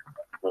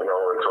 You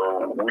know, and so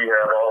we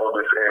have all of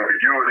this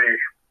ambiguity,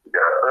 we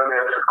got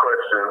unanswered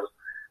questions,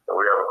 and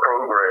we have a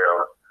program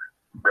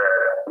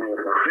that is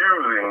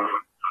refusing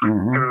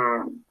to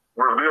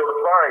reveal the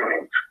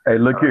findings. Hey,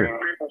 look here.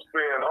 People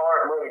spend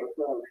hard money to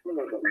send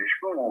their kids to these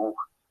schools,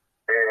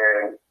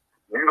 and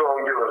you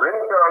don't give us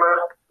any kind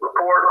of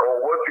report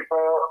on what you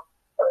found.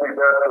 I think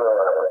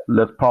that's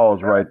Let's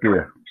pause right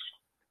there.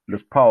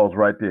 Let's pause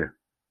right there.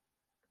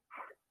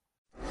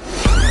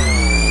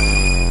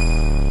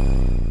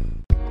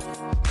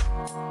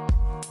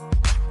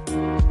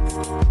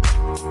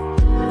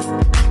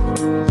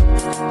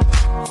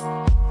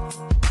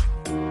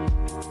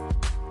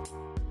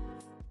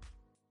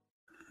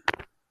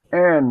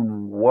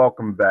 And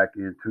welcome back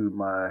into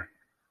my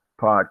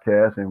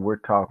podcast, and we're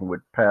talking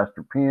with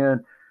Pastor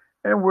Penn,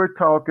 and we're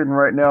talking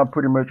right now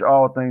pretty much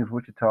all things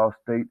Wichita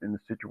State and the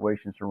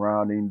situation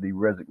surrounding the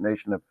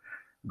resignation of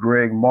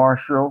Greg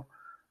Marshall.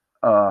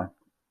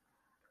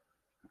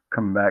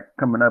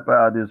 Coming up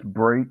out of this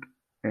break,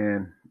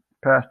 and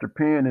Pastor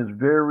Penn is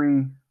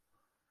very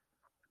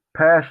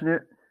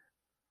passionate,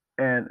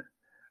 and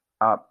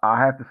I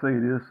have to say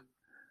this: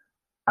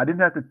 I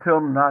didn't have to tell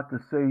him not to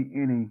say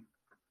any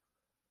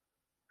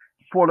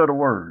four-letter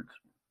words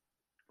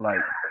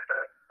like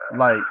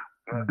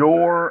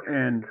door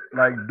and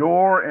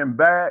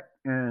back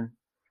and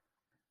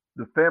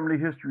the family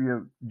history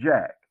of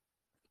Jack.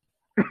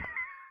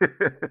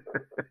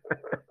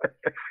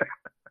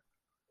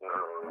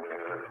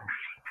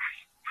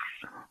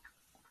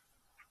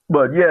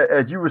 But yeah,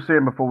 as you were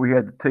saying before, we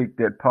had to take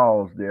that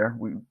pause there.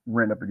 We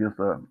ran up against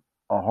a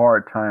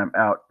hard time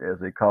out, as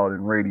they call it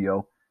in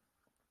radio.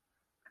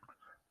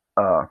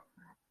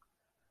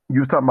 You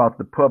was talking about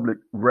the public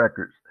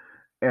records,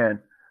 and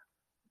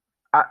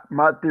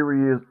my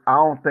theory is I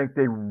don't think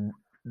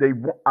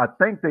I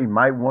think they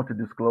might want to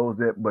disclose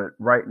that, but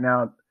right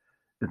now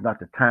is not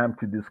the time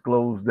to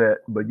disclose that.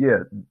 But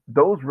yeah,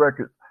 those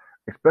records,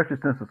 especially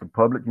since it's a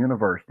public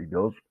university,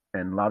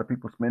 and a lot of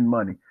people spend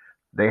money,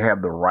 they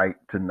have the right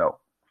to know.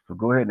 So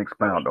go ahead and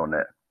expound on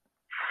that.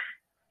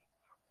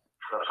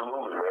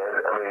 Absolutely,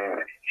 man. I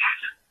mean,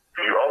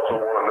 you also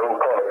want to know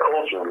what kind of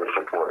culture you're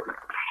supporting.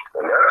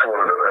 And that's one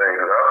of the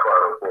things that I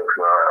find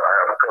unfortunate. I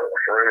have a couple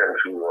of friends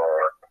who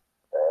are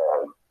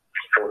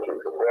social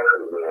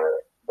professors there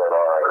that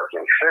are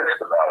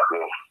incensed about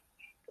this.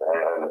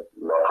 And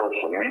my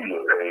social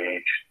media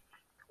page,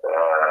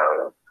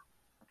 I've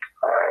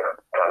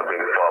kind of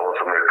been following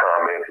some of their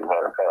comments and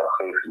having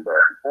conversations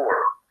back and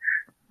forth.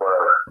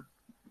 But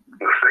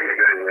the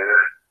statement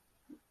is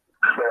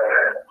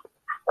that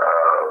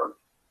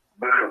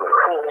this is a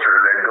culture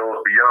that goes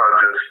beyond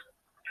just,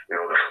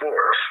 the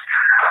sports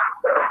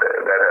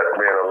that has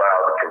been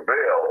allowed to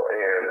prevail.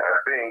 And I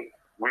think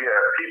we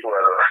have people,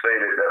 as I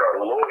stated, that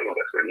are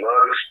loyalists. They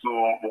love the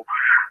school.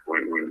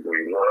 We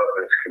love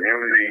this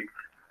community.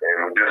 And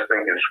we just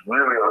think it's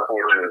really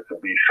unfortunate to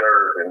be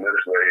served in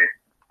this way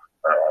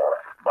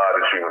by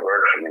this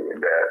university, and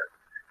that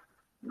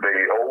they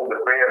owe the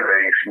fan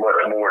base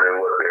much more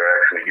than what they're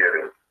actually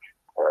getting.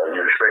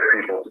 You expect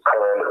people to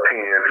come,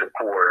 attend,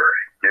 support,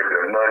 give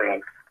them money,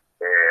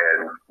 and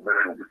this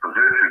is the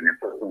position you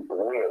put people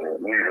in. It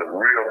leaves a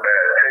real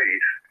bad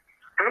taste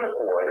to the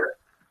point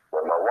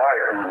where my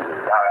wife, who is a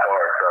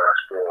diehard Sox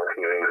fan,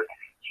 says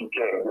she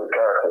can't get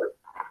contact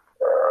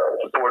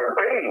support the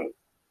team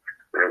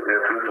if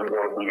this is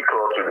going to be a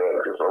culture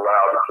that's just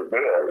allowed to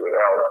prevail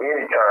without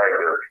any kind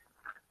of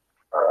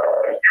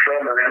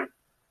summary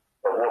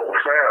of what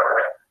was found.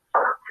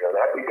 And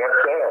I think that's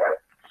sad.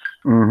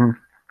 Mm-hmm.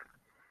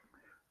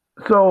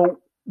 So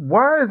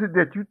why is it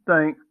that you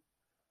think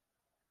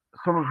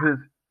some of his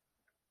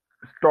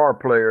star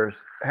players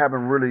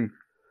haven't really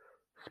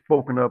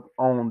spoken up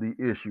on the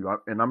issue?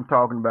 And I'm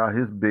talking about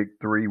his big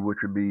three,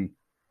 which would be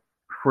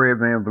Fred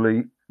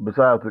VanVleet,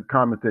 besides the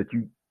comments that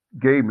you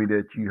gave me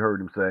that you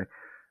heard him say.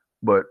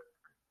 But,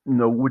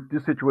 with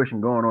this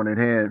situation going on at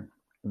hand,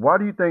 why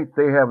do you think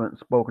they haven't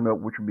spoken up,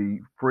 which would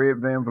be Fred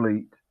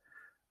VanVleet,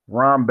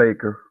 Ron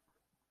Baker,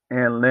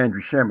 and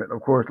Landry Shamet?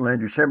 Of course,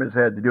 Landry Shamet's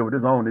had to deal with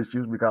his own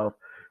issues because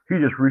he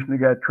just recently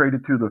got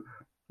traded to the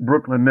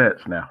Brooklyn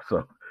Nets now.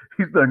 So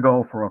he's done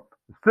gone from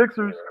the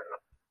Sixers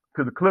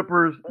to the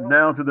Clippers,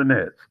 down to the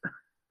Nets.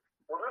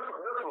 Well, this is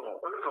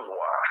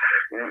why.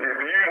 If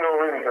you know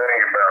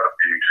anything about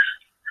abuse,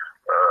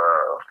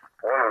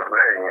 one of the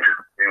things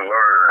you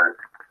learn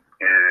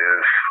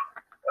is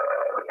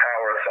the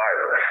power of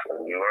silence,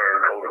 and you learn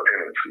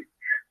codependency.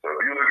 So if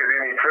you look at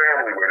any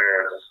family where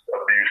there's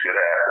abuse that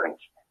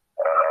happens,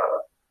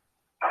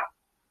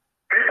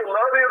 people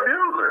love the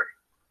abuser.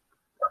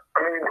 I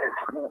mean,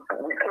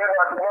 we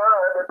cannot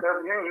deny that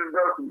FSU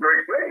does some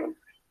great things.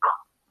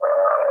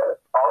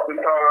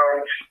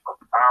 Oftentimes,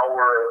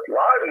 our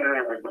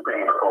livelihood is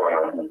dependent upon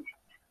them.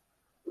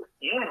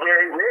 You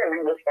very rarely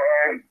will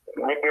find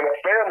within a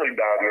family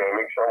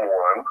dynamic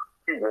someone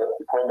who wants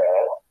to come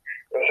out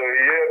and say,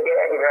 yeah,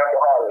 dad's an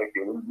alcoholic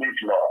and he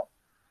beats mom.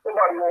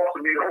 Nobody wants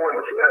to be the one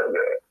that says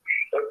that.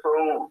 And so,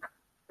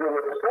 in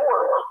a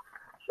sport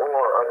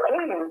or a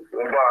team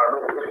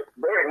environment, it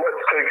very much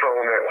takes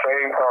on that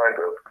same kind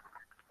of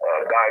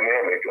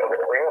dynamic of a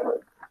family.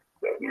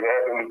 That you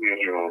have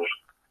individuals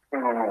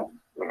who,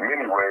 in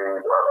many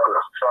ways, are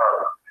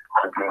crucified.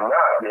 If you're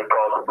not, you're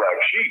called the black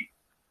sheep.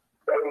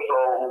 And so,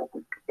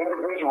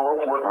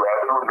 individuals would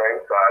rather remain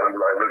silent,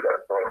 like, look,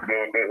 that's what I'm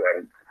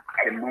doing,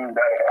 I can move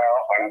that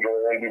out, I can go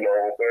in, you know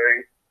what I'm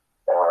saying?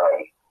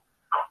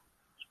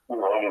 In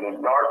the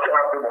dark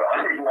chapter, but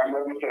I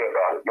never said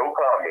about it, no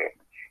comment.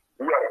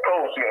 We got a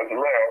coach here at the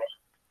last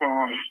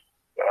who's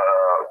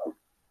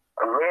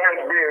a man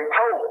being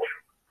told,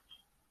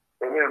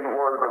 in his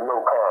words of no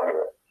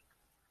comment.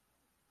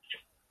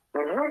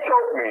 If you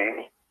told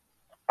me,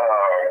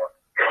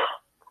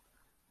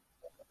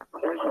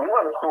 it's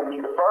one that's going to be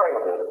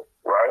definable,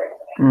 right?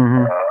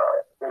 Mm-hmm.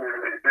 And if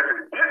it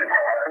didn't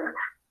happen,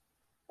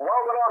 why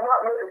would I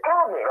not make a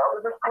comment? I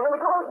was just going to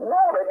go,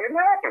 no, that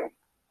didn't happen.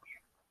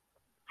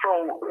 So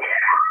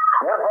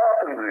what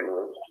happens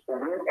is, in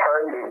these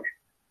kind of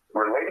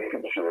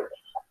relationships,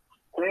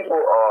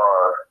 people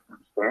are,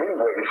 in many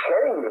ways,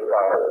 shamed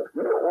about it.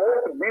 You don't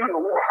want to be the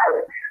one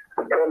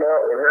to come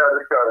out and have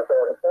this kind of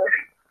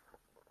conversation.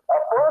 I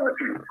promise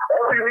you,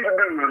 all you need to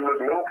do is look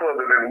no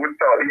further than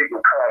Wichita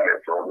Eagle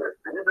comments on this.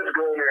 And you just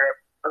go in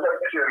there, like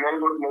I said, and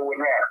look know what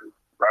happens,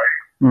 right?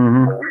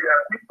 Mm-hmm. But we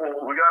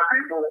got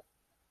people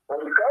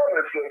on the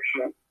comment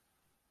section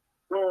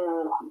who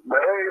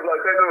behave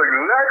like they know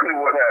exactly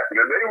what happened,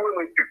 and they're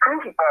willing to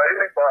crucify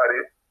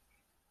anybody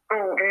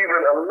who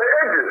even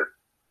alleges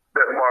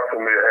that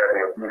Marshall may have had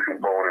an abusive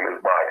bone in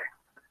his body,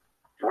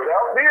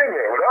 without being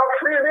there, without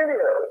seeing any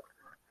of it.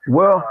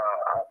 Well,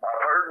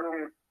 I've heard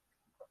them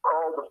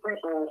call the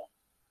people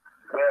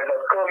that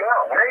have come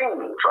out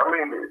names. I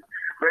mean,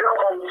 they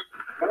almost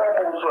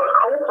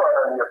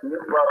co-sign with you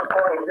by the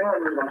point of view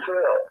of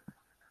themselves.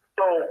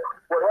 So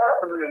what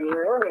happens is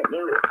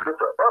it's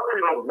an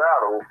uphill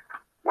battle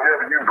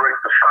whenever you break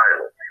the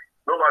silence.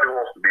 Nobody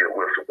wants to be a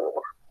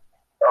whistleblower.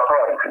 I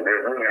promise you,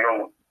 there's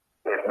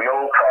no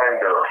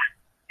kind of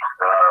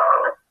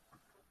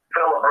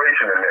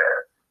celebration in that.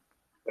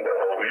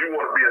 You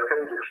want to be a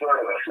favorite son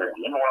of the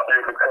city. You want to be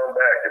able to come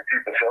back and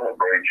people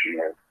celebrate you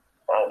and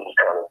all those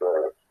kind of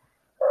things.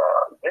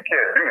 You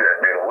can't do that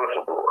being a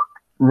whistleblower.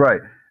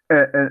 right.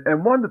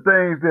 And one of the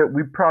things that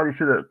we probably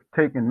should have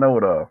taken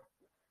note of,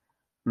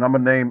 and I'm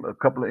going to name a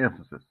couple of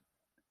instances.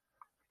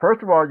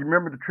 First of all, you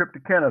remember the trip to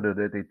Canada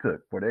that they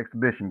took for the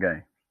exhibition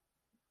game.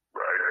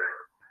 Right.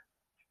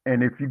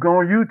 And if you go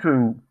on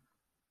YouTube,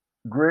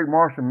 Greg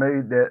Marshall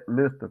made that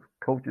list of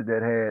coaches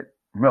that had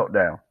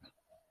meltdowns.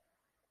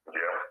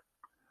 Yeah.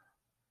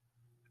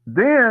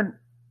 Then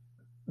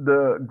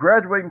the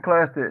graduating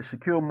class that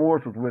Shaquille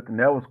Morris was with, and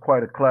that was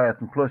quite a class.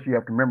 And plus, you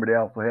have to remember they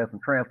also had some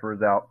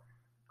transfers out.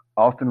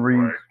 Austin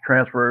Reeves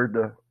transferred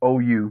to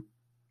OU.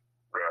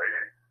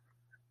 Right.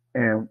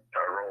 And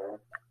Tyrone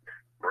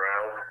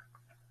Brown.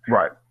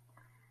 right.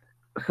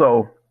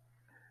 So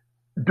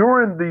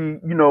during at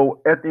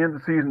the end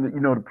of the season,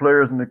 the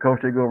players and the coach,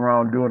 they go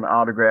around doing the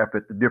autograph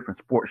at the different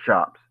sports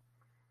shops.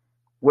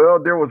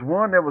 Well, there was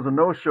one that was a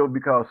no-show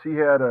because he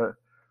had a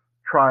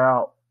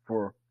tryout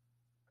for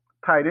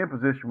tight end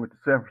position with the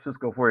San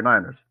Francisco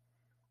 49ers,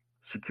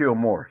 Shaquille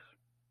Morris.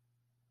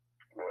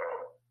 Wow.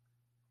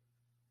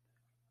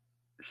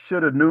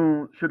 Should have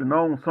known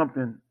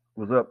something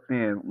was up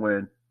then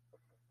when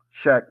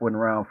Shaq went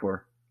around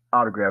for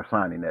autograph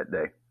signing that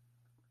day.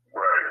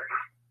 Right.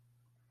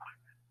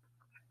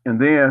 And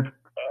then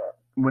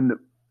when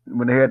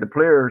they had the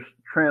players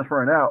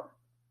transferring out,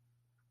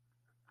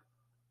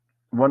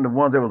 one of the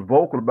ones that was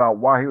vocal about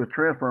why he was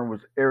transferring was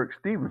Eric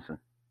Stevenson.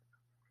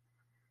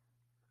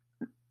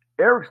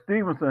 Eric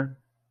Stevenson,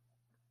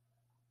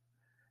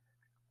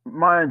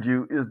 mind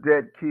you, is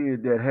that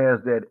kid that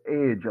has that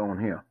edge on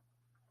him.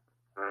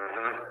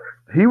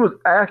 Mm-hmm. He was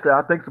actually,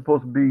 I think,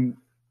 supposed to be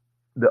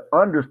the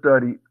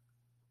understudy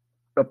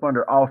up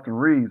under Austin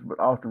Reeves, but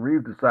Austin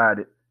Reeves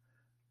decided,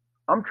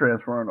 I'm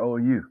transferring to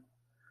OU.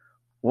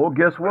 Well,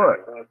 guess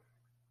what?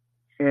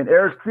 In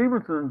Eric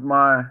Stevenson's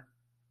mind,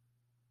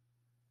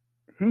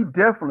 he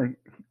definitely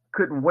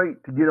couldn't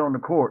wait to get on the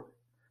court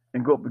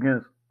and go up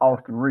against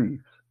Austin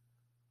Reeves.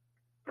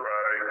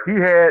 Right. He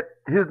had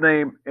his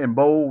name in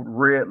bold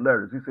red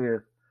letters. He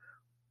says,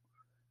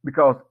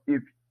 because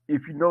if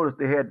you notice,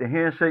 they had the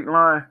handshake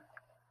line.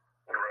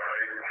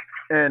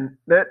 Right. And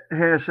that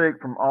handshake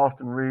from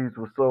Austin Reeves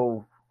was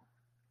so,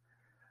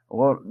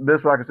 well,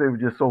 that's what I can say, was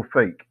just so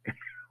fake.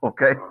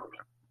 Okay? It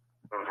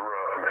was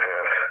rough,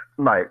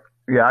 man. Like,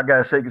 yeah, I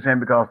gotta shake his hand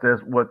because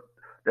that's what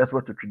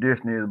the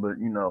tradition is, but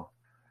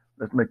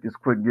let's make this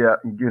quick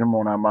get him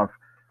on our mouth.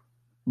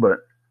 But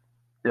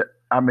yeah,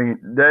 I mean,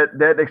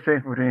 that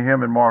exchange between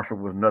him and Marshall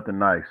was nothing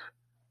nice.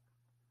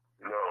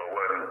 No,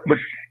 it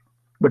wasn't.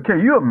 But can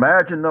you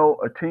imagine though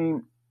a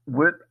team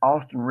with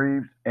Austin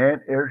Reeves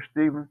and Eric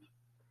Stevens?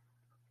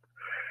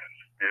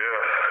 Yeah,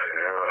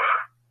 yeah.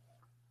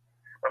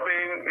 I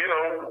mean,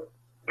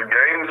 the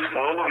game is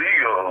full of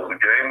egos. The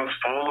game is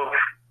full of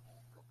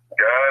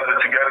guys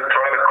that you got to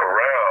try to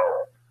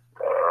corral.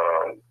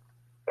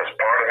 That's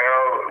part of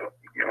how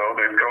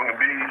they've come to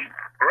be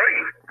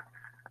great.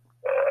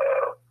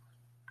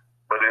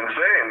 But in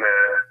saying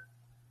that,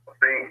 I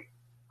think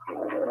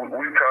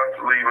we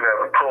constantly even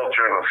have a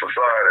culture in a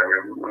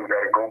society. We've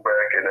got to go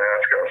back and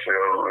ask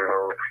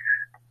ourselves,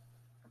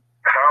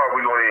 how are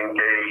we going to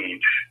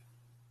engage,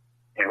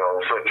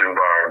 such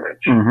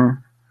environments?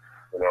 Mm-hmm.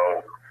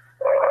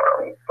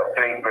 I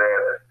think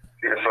that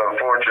it's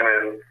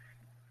unfortunate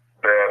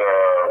that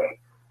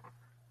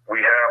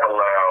we have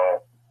allowed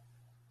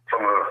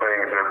some of the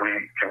things that we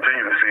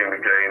continue to see in the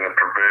game to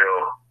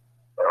prevail,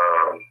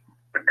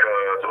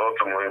 because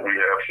ultimately we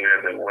have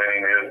said that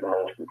winning is the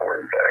most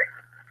important thing.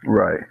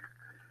 Right.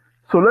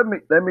 So let me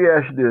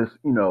ask you this,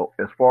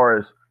 as far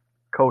as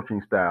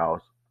coaching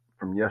styles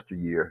from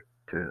yesteryear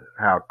to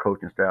how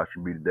coaching styles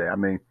should be today. I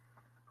mean,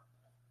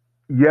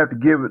 you have to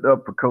give it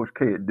up for Coach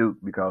K at Duke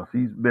because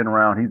he's been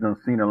around, he's done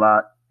seen a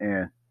lot,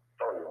 and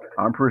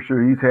I'm pretty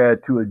sure he's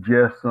had to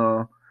adjust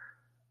some.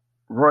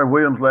 Roy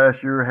Williams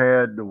last year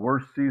had the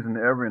worst season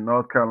ever in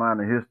North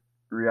Carolina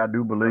history, I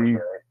do believe.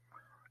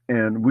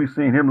 And we've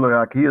seen him look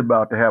like he's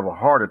about to have a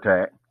heart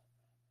attack.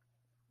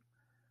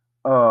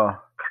 But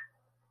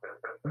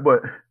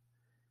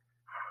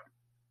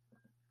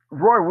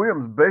Roy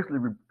Williams basically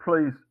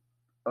replaced,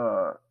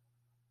 I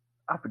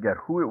forgot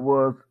who it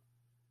was.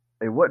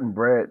 It wasn't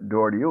Brad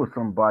Daugherty. It was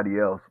somebody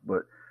else.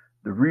 But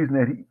the reason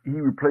that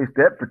he replaced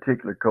that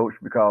particular coach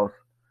because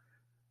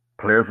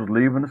players was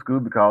leaving the school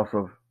because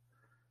of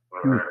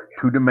he was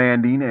too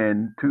demanding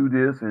and too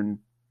this and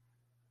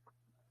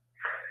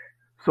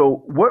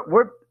so what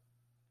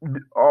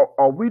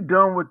are we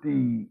done with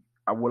the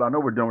well I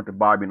know we're done with the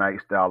Bobby Knight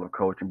style of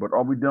coaching, but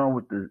are we done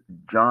with the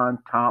John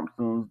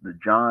Thompsons, the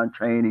John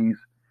Cheneys?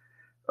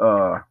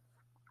 Are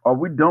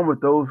we done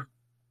with those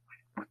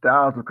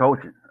styles of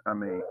coaching? I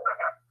mean,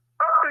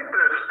 I think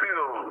there's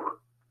still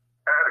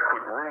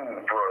adequate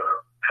room for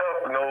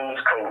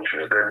tough-nosed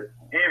coaches that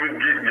even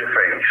get in your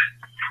face.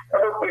 I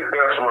don't think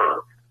that's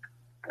what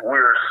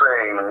we're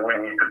saying we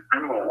need to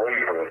do away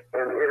with.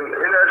 And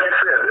as you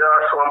said, there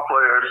are some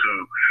players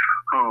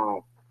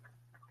who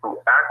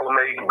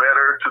acclimate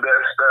better to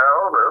that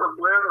style. The other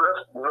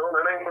players,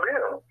 that ain't for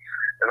them.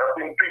 And I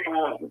think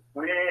people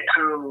need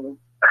to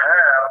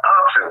have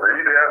options. They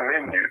need to have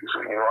menus.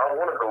 I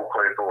want to go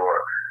play for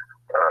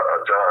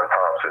a John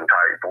Thompson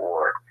type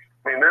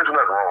there's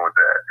nothing wrong with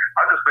that.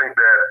 I just think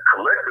that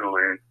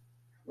collectively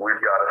we've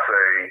got to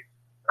say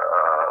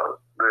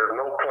there's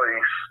no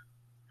place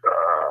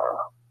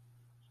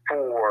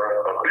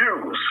for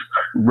abuse.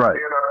 Right.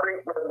 And I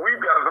think that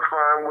we've got to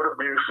define what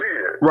abuse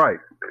is. Right.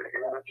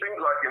 And it seems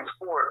like in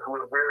sports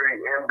we're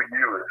very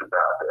ambiguous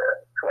about that.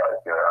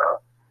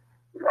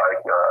 We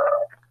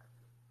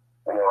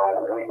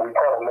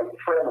kind of make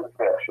some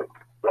exception.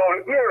 So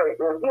if you're in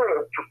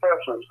a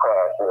professor's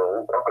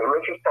classroom, okay,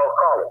 let's just talk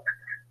college.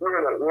 You're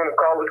in a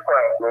college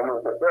classroom, and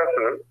the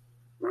professor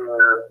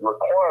is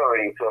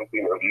requiring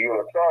something of you,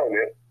 an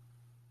assignment.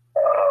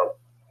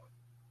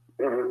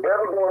 Is it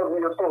ever going to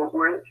be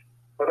appropriate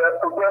for that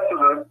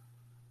professor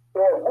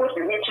to push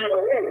to hit you in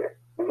the head?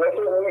 Is that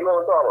something we're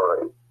going to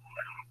tolerate?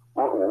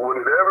 Would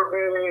it ever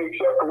be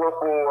acceptable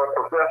for a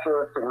professor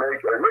to make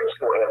a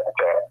racial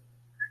epithet?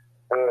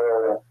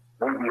 And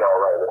we'd be all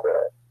right with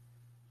that.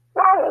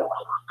 No.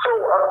 So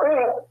I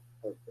think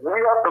we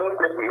have to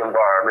look at the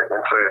environment and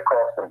say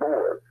across the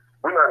board,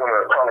 we're not going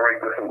to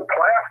tolerate this in the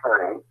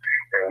classroom,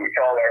 and we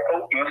call our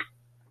coaches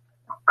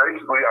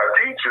basically our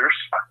teachers.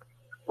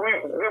 We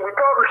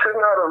probably should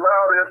not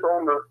allow this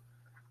on the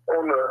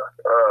gridiron.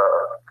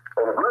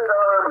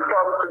 We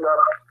probably should not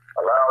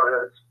allow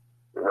this,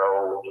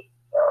 on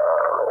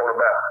a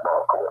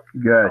basketball court.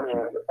 Gotcha.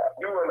 I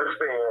do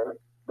understand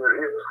there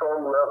is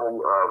some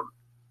level of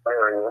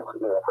variance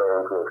in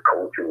terms of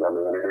coaching.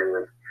 It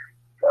is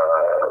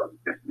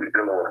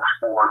dealing with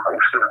sports and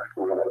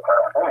strictly in that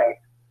kind of thing.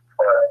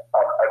 But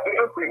I do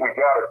think we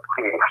got to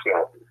create a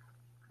standard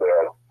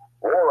that,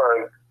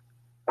 one,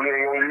 we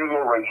ain't going to use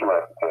no racial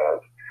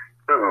epithets.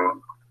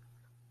 Two,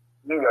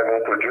 you're not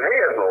going to put your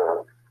hands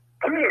on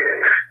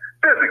kids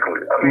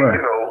physically. Right.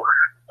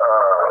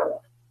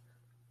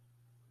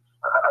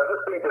 I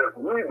just think that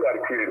we've got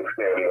to create a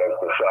standard as a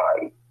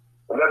society.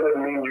 And that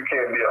doesn't mean you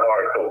can't be a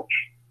hard coach.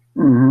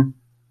 Mm-hmm.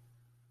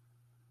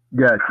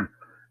 Gotcha.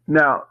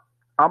 Now,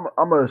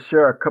 I'm going to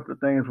share a couple of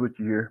things with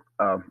you here.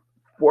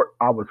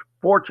 I was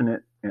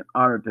fortunate and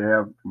honored to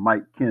have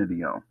Mike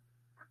Kennedy on.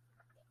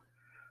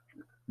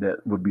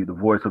 That would be the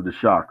voice of the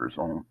Shockers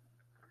on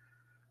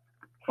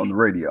the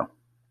radio.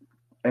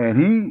 And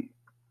he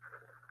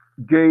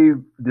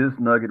gave this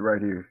nugget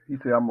right here. He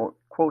said, I'm going to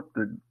quote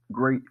the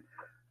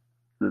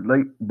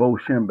late Bo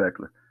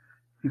Schembechler.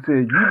 He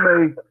said you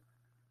may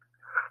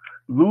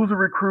lose a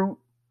recruit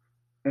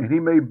and he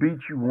may beat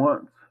you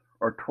once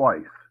or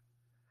twice.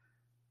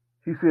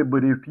 He said,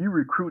 but if you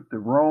recruit the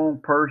wrong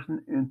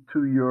person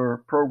into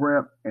your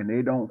program and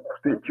they don't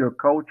fit your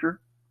culture,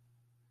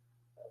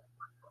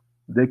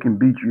 they can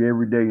beat you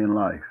every day in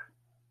life.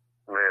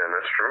 Man,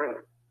 that's true.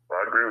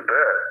 I agree with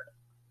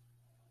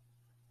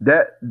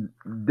that.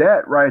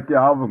 That right there,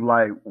 I was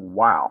like,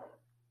 wow.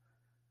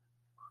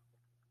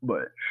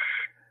 But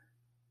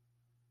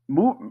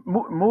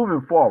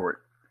moving forward,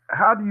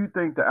 how do you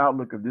think the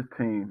outlook of this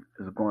team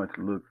is going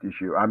to look this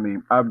year? I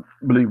mean, I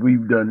believe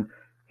we've done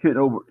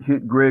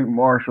hit Greg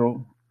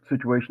Marshall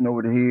situation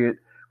over the head.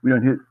 We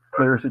done hit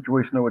player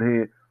situation over the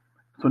head.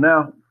 So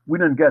now we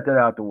done got that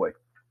out the way.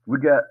 We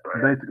got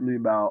basically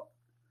about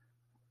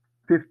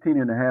 15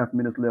 and a half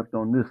minutes left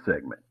on this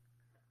segment.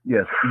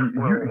 Yes,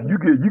 you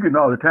get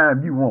all the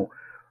time you want.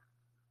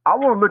 I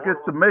want to look at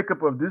the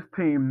makeup of this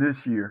team this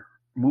year,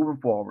 moving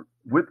forward,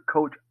 with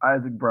Coach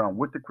Isaac Brown,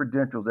 with the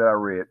credentials that I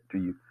read to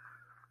you.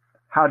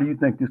 How do you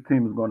think this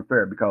team is going to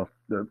fare? Because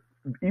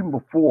even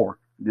before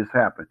this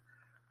happened,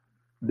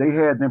 they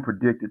had them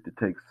predicted to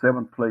take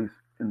seventh place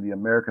in the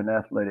American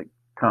Athletic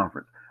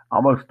Conference.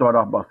 I'm going to start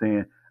off by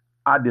saying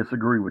I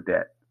disagree with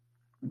that.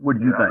 What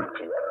do you think? I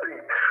think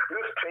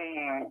this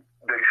team,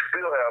 they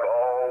still have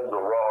all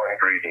the raw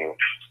ingredients.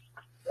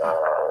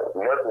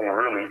 Nothing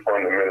really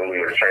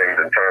fundamentally has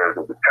changed in terms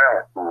of the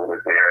talent pool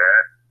that they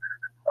had,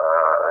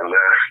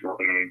 unless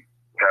we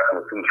happen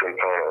to see some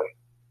kind of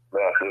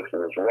mass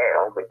issues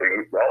now. But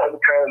all the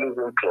talent is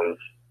in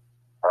place.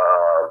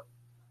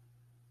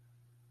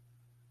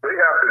 They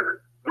have to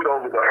get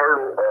over the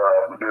hurdle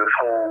of this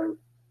whole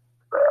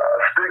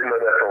stigma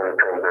that's on the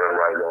program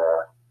right now.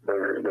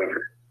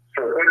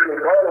 So they can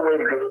find a way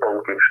to get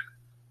focused.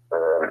 I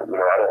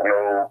don't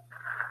know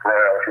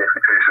Brown's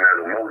reputation as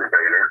a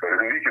motivator, but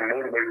if he can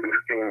motivate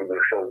this team to get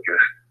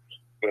focused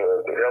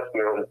and to help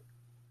them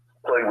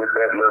play with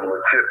that level of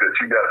chip that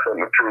you got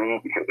something to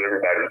prove because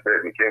everybody's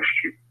betting against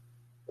you.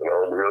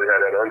 Really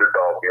have that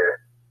underdog there.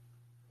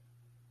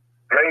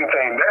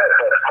 Maintain that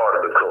as part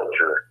of the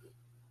culture.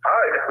 I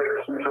expect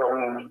to see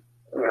something,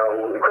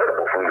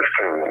 incredible from this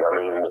team. I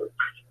mean,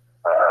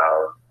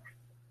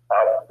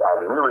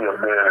 I really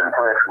have been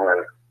impressed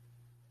with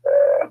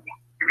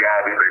the guy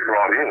that they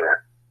brought in.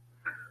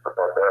 I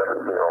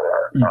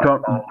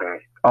thought that,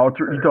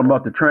 you talking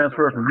about the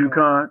transfer from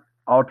UConn,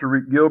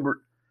 Alterique Gilbert?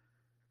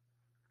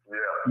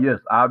 Yeah. Yes,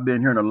 I've been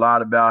hearing a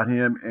lot about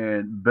him,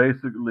 and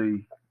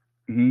basically,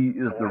 he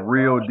is the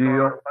real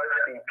deal. High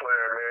school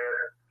player,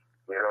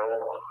 man.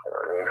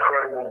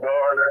 Incredible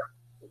guard.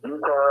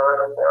 UConn,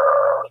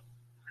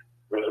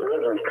 this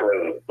business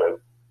play, but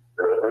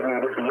we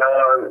need to get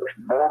beyond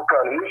those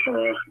kind of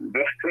issues.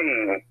 This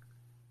team,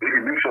 they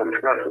can do something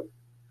special.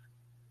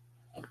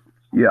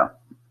 Yeah,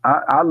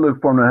 I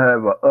look for them to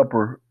have an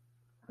upper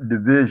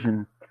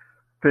division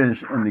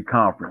finish in the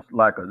conference,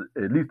 like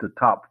at least a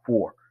top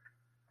four.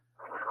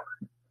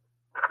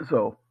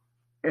 So,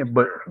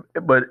 but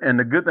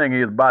the good thing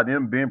is, by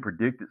them being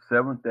predicted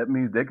seventh, that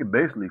means they could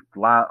basically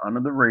fly under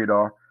the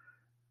radar.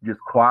 Just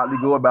quietly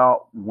go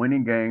about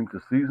winning games.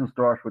 The season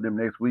starts for them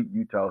next week,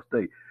 Utah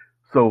State.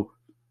 So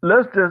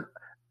let's just,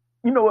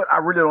 you know what? I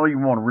really don't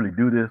even want to really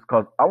do this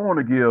because I want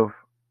to give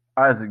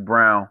Isaac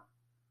Brown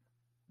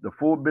the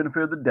full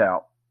benefit of the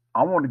doubt.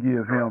 I want to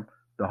give him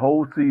the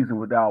whole season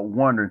without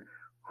wondering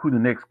who the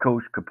next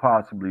coach could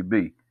possibly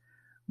be.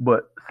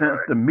 But since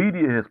the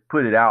media has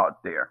put it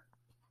out there,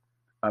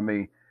 I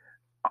mean,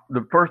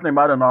 the first name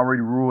I done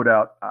already ruled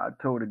out, I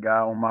told a guy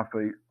on my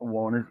face,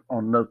 on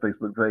another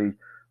Facebook page,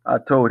 I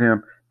told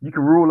him, you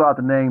can rule out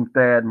the name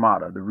Thad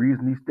Matta. The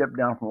reason he stepped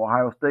down from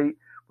Ohio State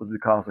was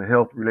because of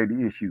health-related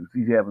issues.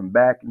 He's having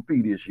back and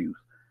feet issues.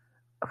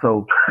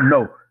 So,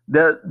 no,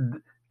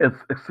 as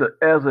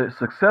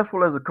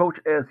successful as a coach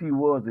as he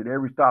was at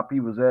every stop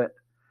he was at,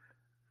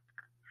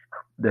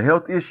 the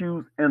health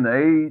issues and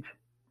the age,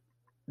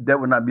 that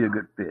would not be a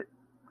good fit.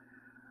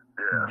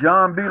 Yeah.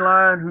 John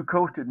Beilein, who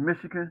coached at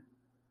Michigan,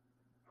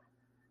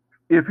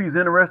 if he's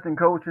interested in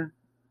coaching,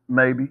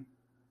 maybe.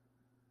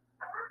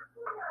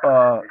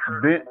 But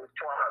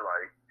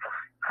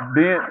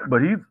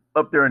he's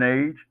up there in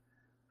age.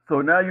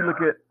 So now you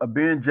look at a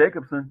Ben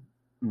Jacobson,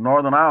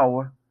 Northern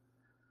Iowa.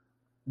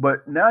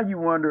 But now you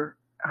wonder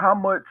how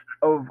much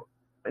of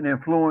an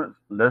influence,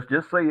 let's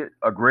just say it,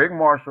 a Greg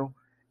Marshall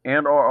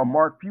and or a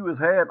Mark Few has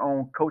had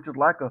on coaches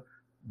like a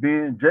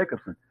Ben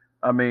Jacobson.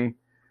 I mean,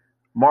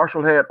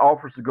 Marshall had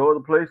offers to go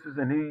other places,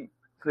 and he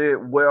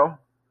said, well,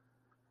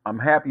 I'm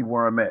happy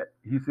where I'm at.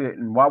 He said,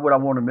 and why would I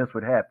want to mess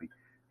with happy?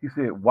 He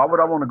said, why would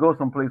I want to go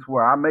someplace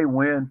where I may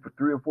win for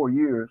 3 or 4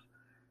 years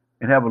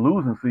and have a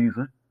losing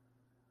season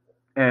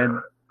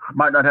and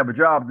might not have a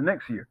job the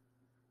next year?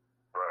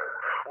 Right.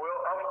 Well,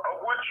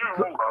 I'm with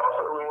you. I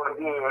certainly want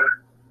to give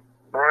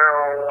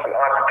Brown an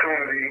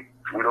opportunity.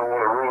 We don't want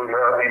to rule him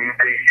out. He's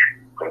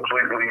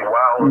completely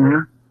wild.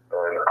 And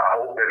I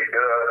hope that he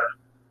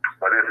does.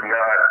 But if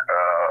not,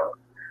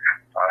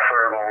 I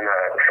serve on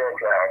the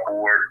Sunflower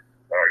Board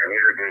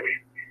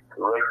executive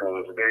director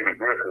was David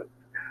Griffin.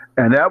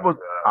 And that was,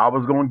 I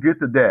was going to get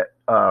to that.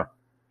 So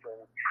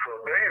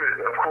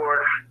David, of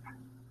course,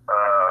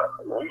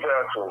 we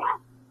had some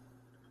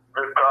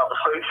good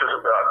conversations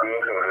about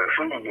this, and as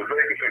soon as the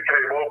vacancy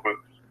came open,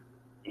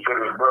 he said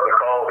his brother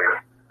called him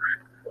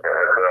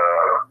and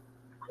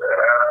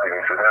asked him,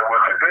 he said, "Man,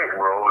 what you think,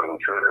 bro?" And he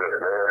said that,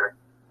 "Man,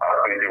 I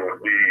think it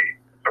would be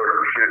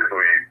perfect fit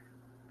for you.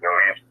 You know,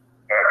 he's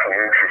got some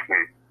interest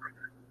in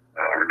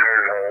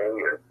returning home,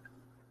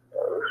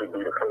 and this would be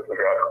the perfect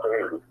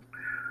opportunity."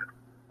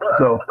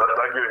 So, let's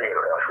not get ahead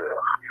of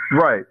ourselves.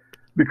 Right.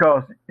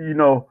 Because, you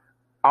know,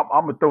 I'm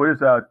going to throw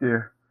this out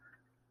there,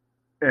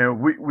 and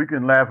we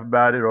can laugh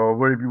about it or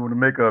whatever you want to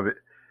make of it.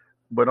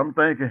 But I'm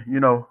thinking, you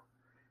know,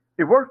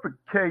 it worked for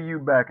KU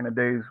back in the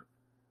days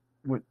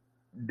with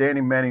Danny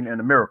Manning and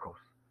the Miracles.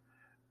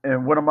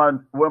 And what am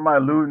I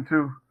alluding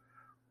to?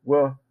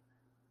 Well,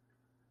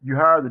 you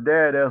hire the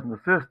dad as an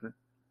assistant,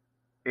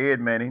 Ed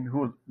Manning, who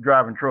was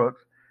driving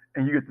trucks,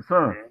 and you get the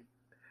son.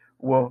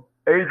 Well,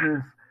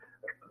 Adrian's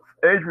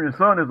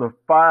son is a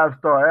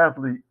 5-star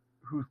athlete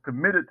who's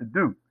committed to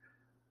Duke,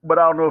 but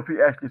I don't know if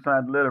he actually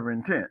signed the letter of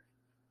intent.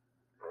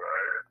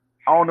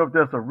 I don't know if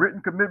that's a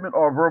written commitment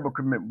or a verbal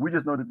commitment. We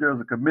just know that there's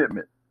a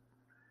commitment.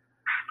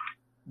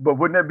 But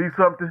wouldn't that be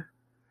something?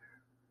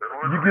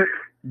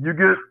 You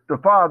get the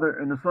father,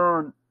 and the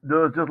son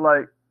does just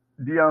like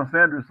Deion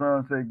Sanders'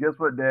 son said, "Guess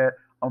what, Dad?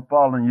 I'm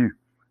following you."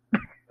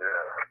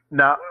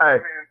 Now, well, I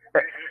mean,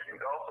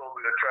 also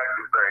the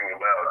attractive thing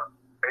about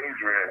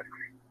Adrian,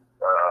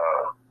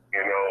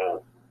 you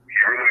know,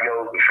 he really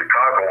knows the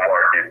Chicago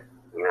market,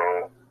 you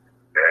know,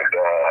 and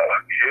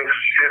his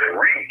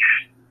reach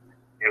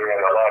in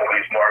a lot of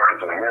these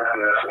markets in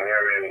Memphis and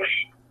areas,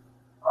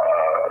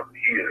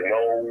 he is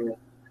known.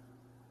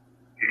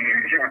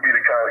 He would be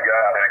the kind of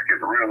guy that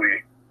could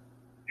really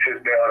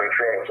sit down in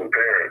front of some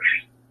parents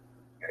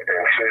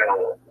and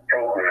sell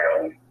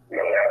programs, you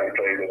know, having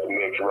played at the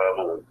next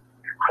level,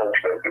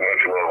 coached at the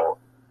next level.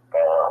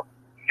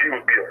 He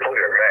would be a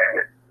player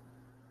magnet.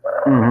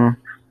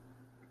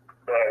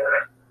 But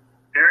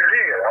here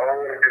again, I don't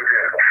want to get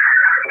ahead.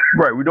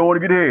 Right, we don't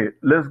want to get ahead.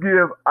 Let's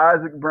give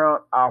Isaac Brown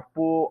our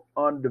full,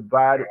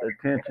 undivided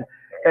attention.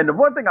 And the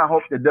one thing I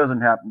hope that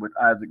doesn't happen with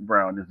Isaac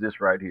Brown is this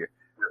right here,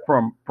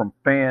 from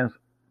fans'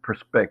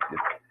 perspective,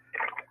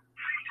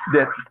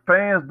 that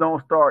fans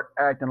don't start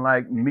acting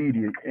like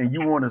media and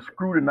you want to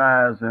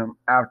scrutinize them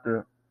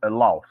after a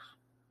loss.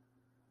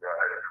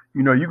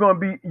 You know, you're gonna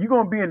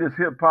be in this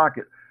hip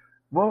pocket.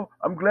 Well,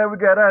 I'm glad we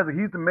got Isaac.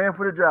 He's the man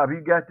for the job.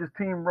 He got this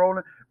team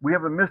rolling. We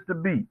haven't missed a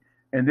beat.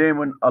 And then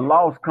when a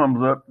loss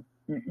comes up,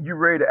 you're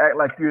ready to act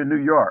like you're in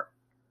New York.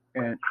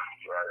 And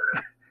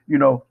you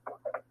know,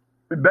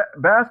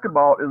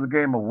 basketball is a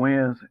game of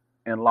wins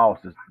and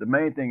losses. The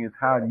main thing is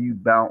how do you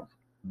bounce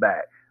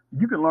back.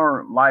 You can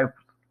learn life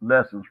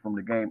lessons from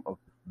the game of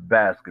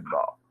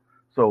basketball.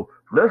 So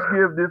let's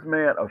give this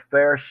man a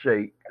fair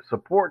shake.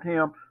 Support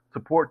him.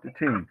 Support the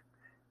team.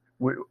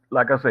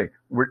 Like I say,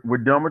 we're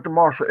done with the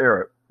Marshall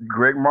era.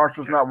 Greg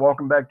Marshall's not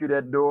walking back through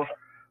that door.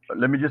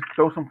 Let me just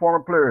throw some former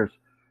players.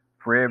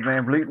 Fred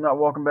VanVleet's not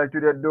walking back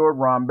through that door.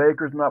 Ron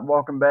Baker's not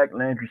walking back.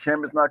 Landry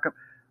Shamit's not coming.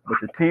 But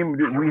the team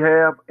that we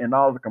have and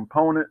all the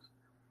components,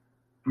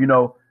 you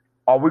know,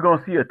 are we going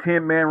to see a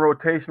 10-man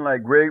rotation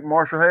like Greg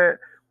Marshall had?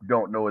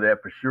 Don't know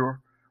that for sure.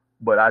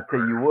 But I tell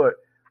you what,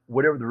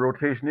 whatever the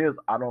rotation is,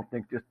 I don't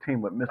think this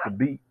team would miss a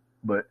beat.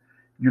 But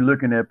you're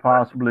looking at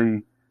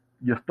possibly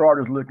your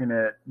starters.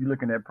 You're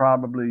looking at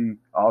probably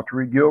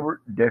Tariq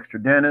Gilbert, Dexter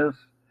Dennis.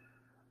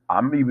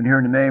 I'm even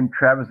hearing the name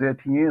Travis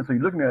Etienne. So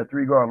you're looking at a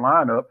 3-guard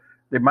lineup.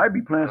 They might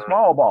be playing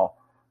small ball.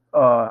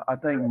 I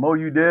think Mo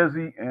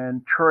Udeze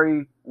and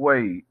Trey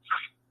Wade.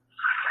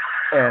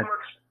 And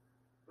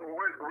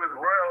with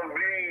Brown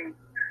being,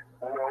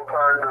 you know,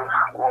 kind of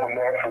one of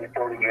Marshall's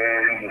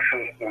protégés,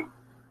 assistant,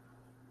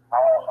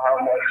 how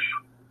much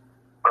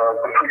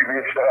the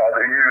previous style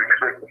do you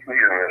expect to see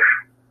in this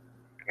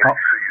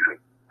next season?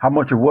 How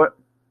much of what?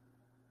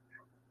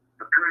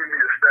 The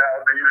previous style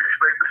do you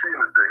expect to see in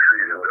this next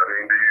season? I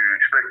mean, do you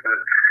expect that?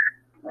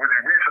 Would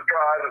you be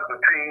surprised if the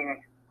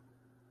team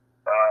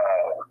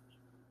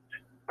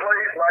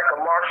plays like a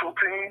Marshall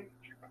team?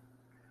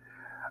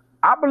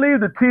 I believe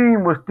the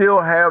team will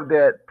still have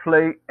that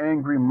play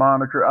angry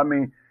moniker. I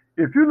mean,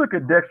 if you look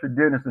at Dexter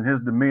Dennis and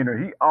his demeanor,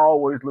 he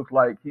always looks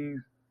like he's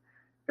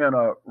in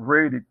a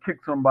ready to kick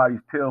somebody's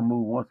tail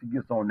move once he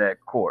gets on that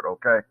court,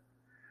 okay?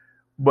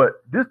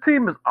 But this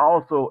team is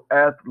also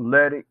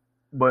athletic,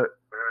 but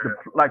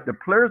the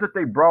players that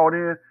they brought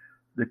in,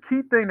 the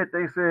key thing that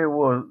they said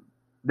was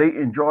they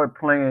enjoy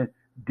playing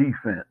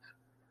defense.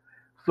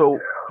 So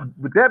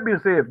with that being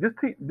said,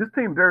 this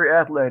team very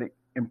athletic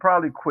and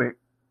probably quick,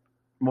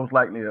 most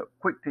likely a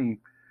quick team.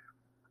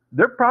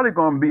 They're probably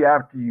going to be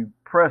after you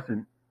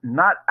pressing,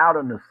 not out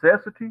of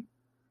necessity,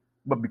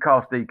 but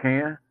because they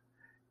can,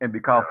 and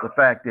because the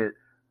fact that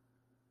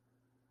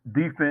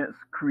defense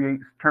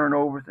creates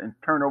turnovers and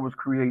turnovers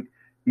create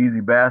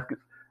easy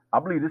baskets. I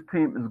believe this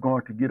team is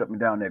going to get up and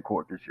down that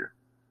court this year.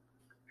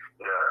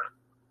 Yeah,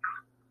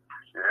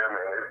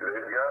 man,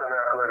 they've got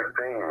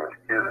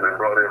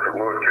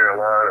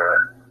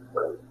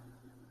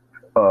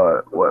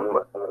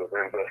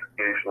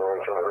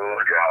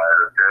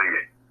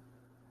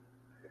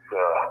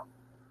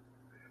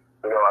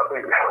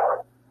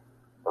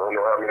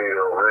know how many of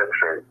those red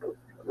shirts.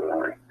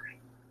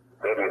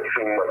 Doesn't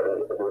seem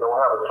like we don't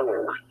have a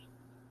choice.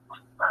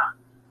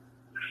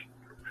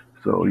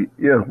 So,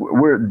 yeah,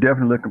 we're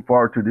definitely looking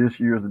forward to this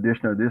year's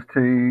edition of this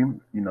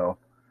team, you know.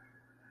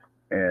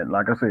 And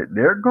like I said,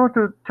 they're going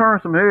to turn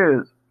some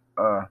heads.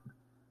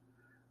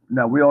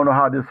 Now, we don't know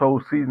how this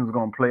whole season is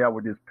going to play out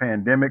with this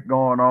pandemic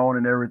going on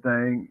and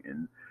everything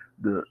and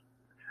the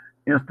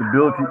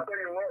instability. Well, I tell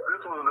you what,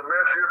 this was the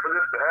best year for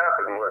this to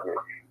happen, wasn't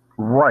it?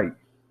 Right.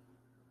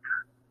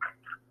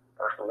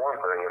 That's the one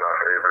thing in our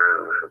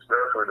favor. It's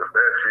definitely the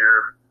best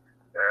year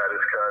to have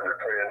this kind of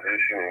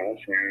transition in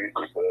this year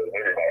because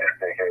everybody's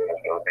thinking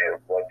it's going to be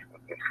influenced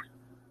with this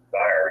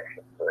virus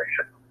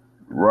situation.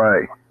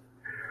 Right.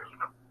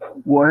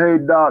 Well, hey,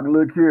 Doc,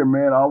 look here,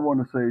 man. I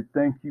want to say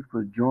thank you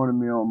for joining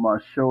me on my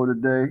show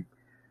today.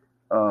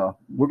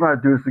 We're going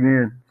to do this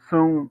again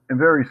soon and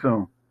very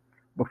soon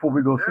before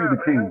we go see the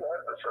King.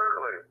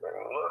 Certainly.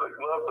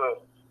 Love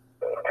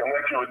to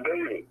connect you with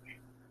David.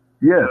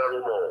 Yes.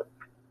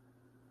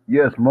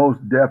 Yes, most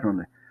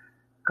definitely.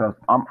 Because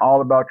I'm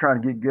all about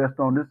trying to get guests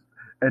on this.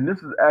 And this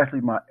is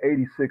actually my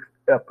 86th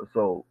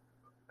episode.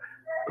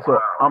 So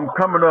I'm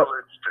coming up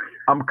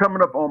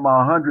on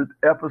my 100th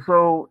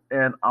episode,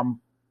 and I'm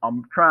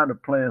trying to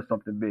plan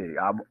something big.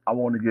 I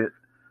want to get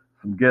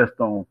some guests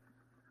on,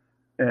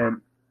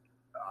 and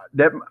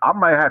that I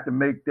might have to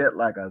make that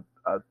like a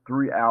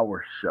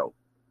 3-hour show,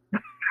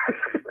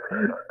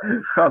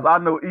 because I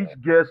know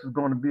each guest is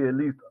going to be at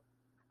least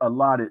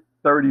allotted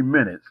 30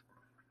 minutes.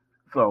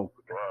 So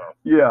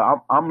yeah,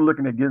 I'm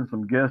looking at getting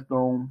some guests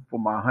on for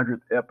my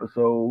 100th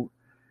episode,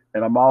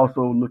 and I'm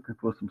also looking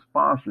for some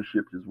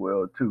sponsorships as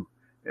well too.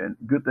 And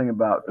good thing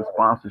about the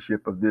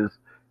sponsorship of this,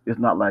 it's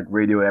not like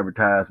radio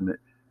advertisement.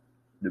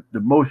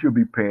 The most you'll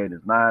be paying is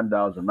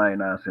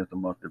 $9.99 a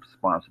month to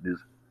sponsor this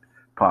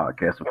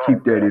podcast. So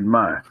keep that in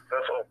mind.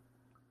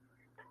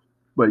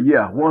 But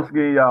yeah, once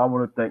again, y'all, I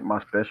want to thank my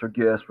special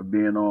guest for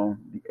being on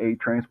the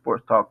A-Train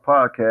Sports Talk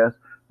podcast.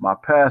 My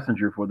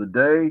passenger for the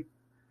day,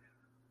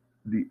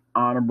 the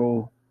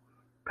Honorable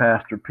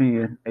Pastor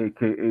Penn,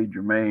 a.k.a.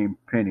 Jermaine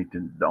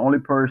Pennington. The only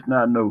person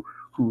I know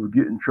who would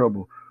get in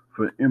trouble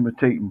for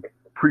imitating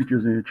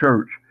preachers in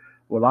church.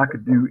 Well, I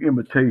could do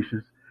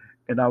imitations,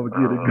 and I would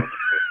get a good...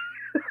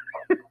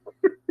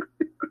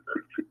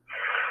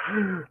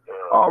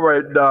 All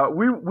right, Doc.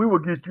 We will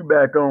get you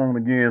back on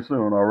again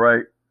soon, all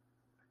right?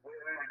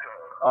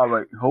 All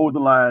right. Hold the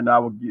line. I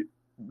will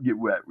get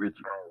with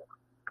Richard.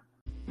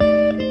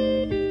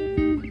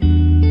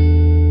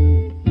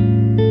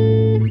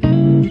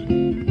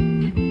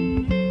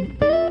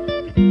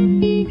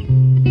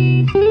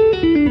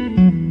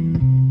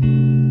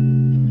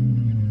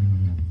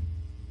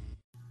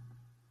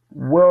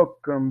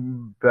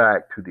 Welcome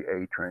back to the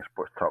A-Train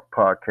Sports Talk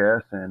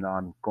podcast, and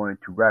I'm going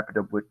to wrap it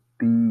up with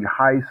the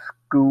high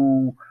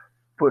school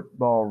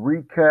football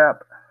recap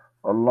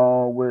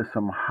along with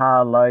some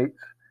highlights.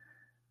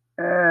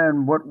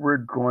 And what we're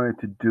going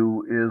to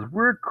do is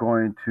we're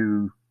going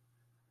to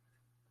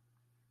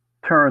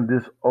turn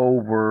this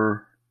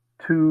over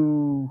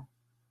to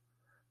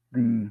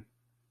the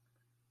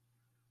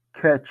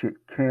Catch It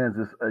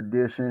Kansas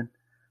edition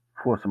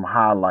for some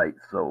highlights.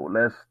 So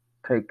let's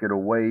take it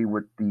away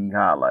with the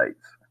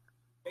highlights.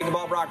 Big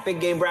Ball Brock,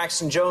 Big Game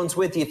Braxton Jones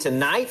with you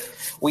tonight.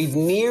 We've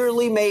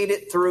nearly made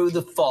it through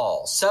the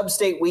fall.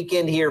 Sub-state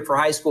weekend here for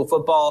high school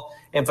football.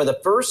 And for the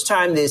first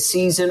time this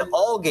season,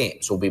 all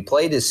games will be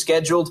played as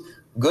scheduled.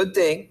 Good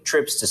thing,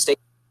 trips to state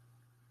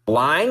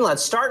line.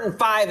 Let's start in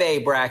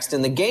 5A,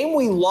 Braxton. The game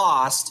we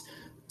lost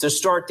to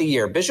start the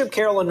year. Bishop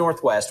Carroll and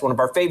Northwest, one of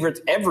our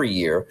favorites every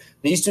year.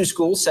 These two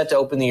schools set to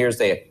open the year as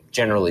they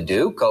generally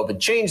do. COVID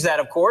changed that,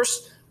 of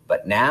course.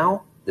 But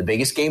now the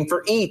biggest game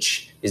for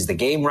each is the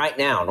game right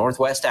now.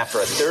 Northwest after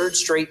a third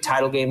straight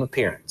title game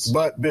appearance.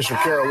 But Bishop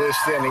Carroll is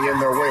standing in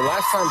their way.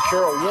 Last time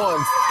Carroll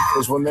won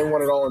was when they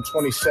won it all in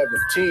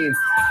 2017.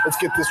 Let's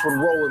get this one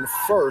rolling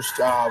first.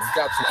 We've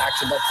got some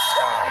action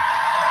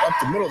up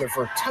the middle there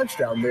for a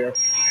touchdown there.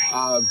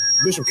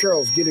 Bishop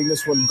Carroll's getting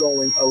this one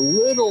going a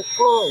little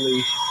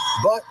early,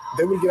 but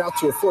they would get out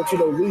to a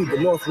 14-0 lead. The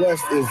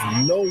Northwest is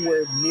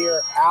nowhere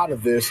near out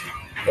of this.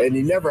 And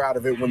you're never out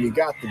of it when you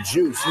got the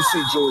juice. You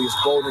see Julius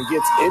Bolden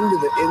gets into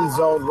the end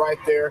zone right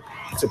there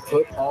to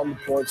put on the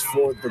points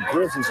for the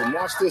Grizzlies. And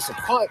watch this, a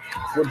punt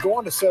would go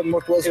on to set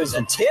Northwest. It was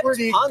a tipped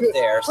punt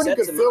there. Pretty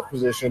good field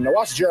position. Now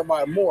watch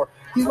Jeremiah Moore.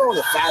 He's one of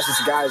the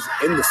fastest guys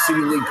in the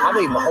city league,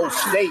 probably in the whole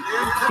state.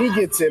 He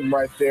gets in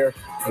right there.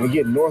 And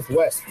again,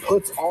 Northwest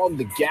puts on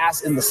the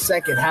gas in the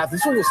second half.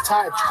 This one was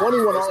tied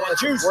 21 all at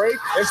the break.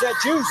 There's that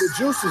juice. The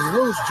juice is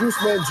loose.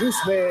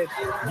 Juice man.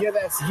 Yeah,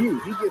 that's you.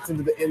 He gets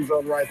into the end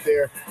zone right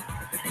there.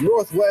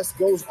 Northwest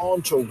goes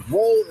on to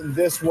roll in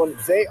this one.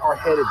 They are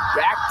headed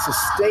back to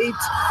state.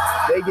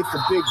 They get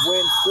the big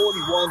win,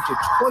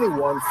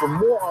 41-21. For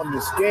more on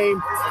this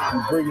game, we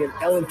bring in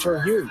Ellen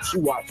Terhune. She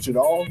watched it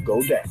all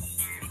go down.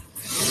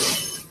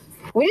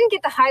 We didn't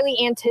get the highly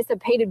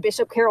anticipated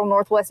Bishop Carroll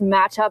Northwest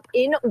matchup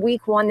in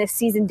week 1 this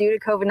season due to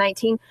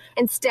COVID-19.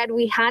 Instead,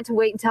 we had to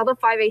wait until the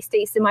 5A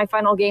state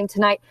semifinal game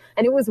tonight,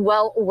 and it was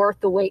well worth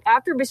the wait.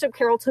 After Bishop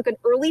Carroll took an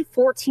early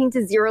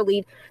 14-0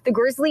 lead, the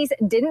Grizzlies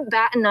didn't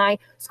bat an eye,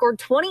 scored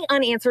 20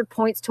 unanswered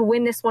points to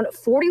win this one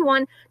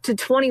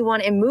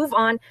 41-21 and move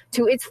on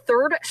to its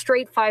third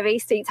straight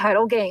 5A state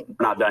title game.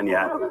 Not done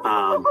yet.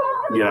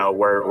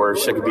 We're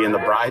sick of being the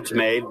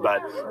bridesmaid,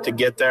 but to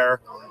get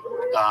there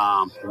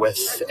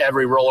with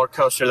every roller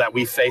coaster that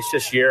we face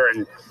this year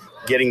and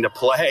getting to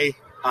play,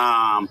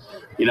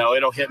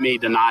 it'll hit me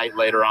tonight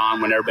later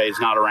on when everybody's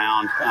not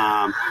around.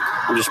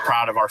 I'm just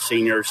proud of our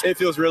seniors. It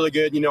feels really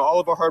good. All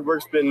of our hard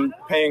work's been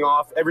paying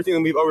off. Everything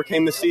that we've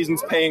overcame this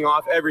season's paying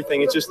off,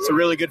 everything. It's a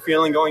really good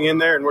feeling going in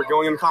there, and we're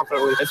going in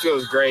confidently. It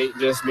feels great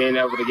just being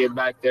able to get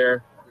back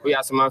there. We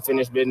got some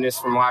unfinished business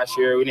from last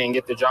year. We didn't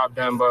get the job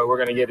done, but we're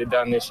going to get it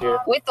done this year.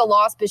 With the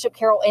loss, Bishop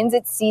Carroll ends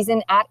its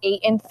season at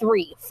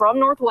 8-3. From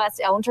Northwest,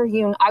 Ellen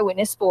Terhune,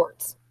 Eyewitness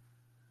Sports.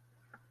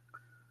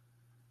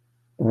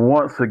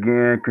 Once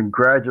again,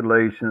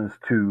 congratulations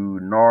to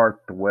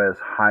Northwest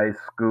High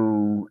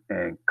School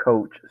and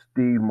Coach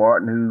Steve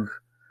Martin, who's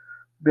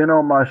been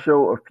on my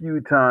show a few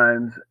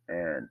times,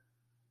 and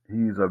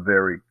he's a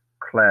very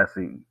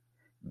classy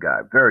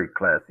guy.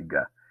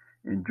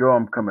 Enjoy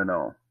him coming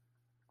on.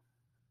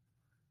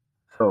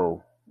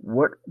 So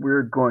what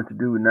we're going to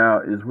do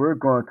now is we're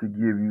going to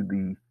give you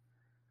the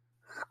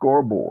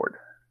scoreboard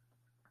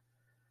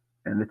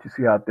and let you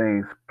see how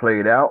things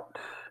played out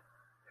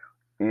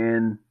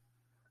in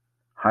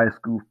high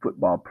school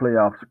football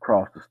playoffs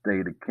across the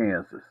state of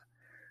Kansas.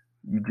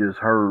 You just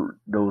heard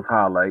those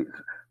highlights.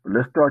 But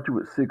let's start you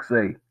with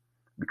 6A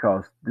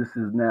because this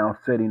is now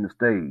setting the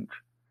stage.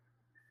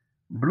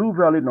 Blue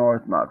Valley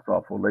North knocks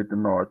off Olathe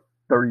North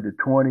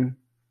 30-20.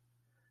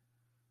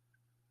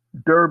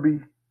 Derby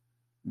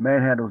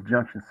manhandles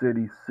Junction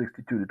City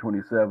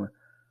 62-27.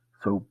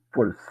 So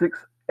for the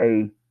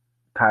 6A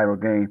title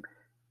game,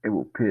 it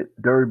will pit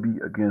Derby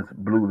against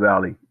Blue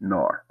Valley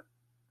North.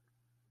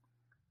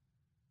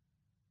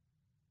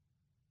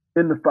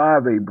 In the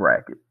 5A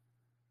bracket,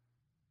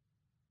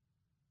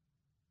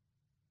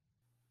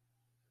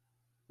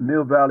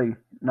 Mill Valley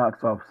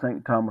knocks off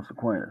St. Thomas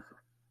Aquinas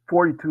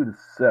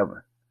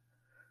 42-7.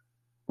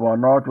 While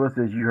Northwest,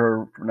 as you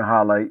heard from the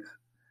highlights,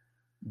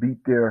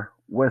 beat their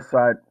West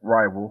Side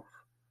rivals,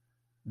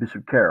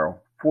 Bishop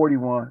Carroll,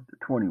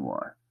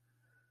 41-21,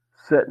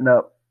 setting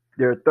up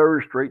their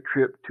third straight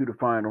trip to the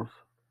finals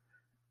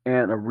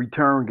and a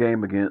return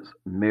game against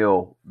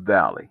Mill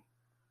Valley.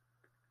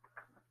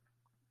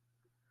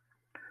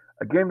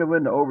 A game that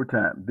went into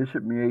overtime.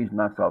 Bishop Miege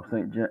knocks off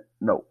St.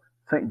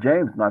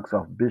 James knocks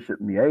off Bishop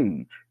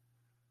Miege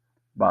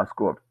by a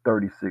score of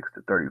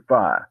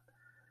 36-35.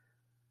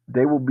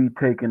 They will be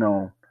taking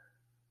on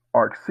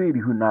Ark City,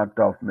 who knocked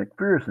off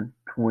McPherson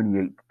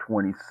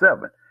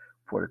 28-27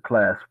 for the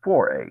Class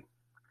 4A.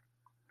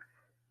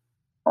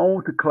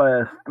 On to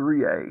Class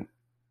 3A.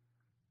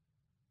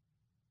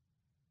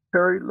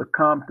 Perry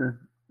Lecompton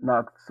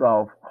knocks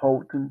off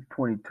Holton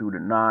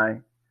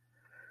 22-9.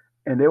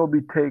 And they will be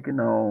taking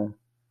on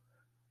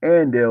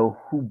Andale,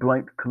 who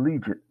blanked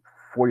Collegiate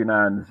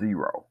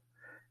 49-0.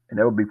 And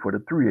that will be for the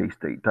 3A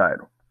state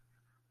title.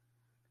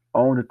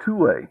 On to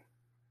 2A.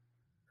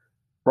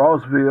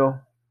 Rossville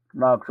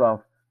knocks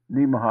off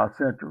Nemaha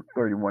Central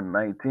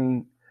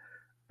 31-19.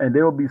 And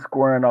they will be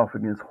squaring off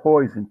against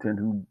Hoisington,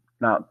 who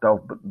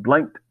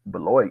blanked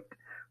Beloit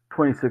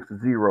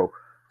 26-0.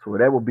 So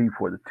that will be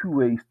for the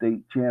 2A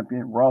state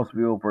champion,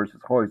 Rossville versus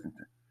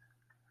Hoisington.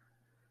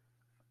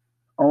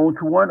 On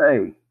to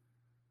 1A.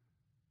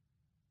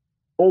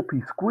 OP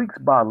squeaks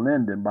by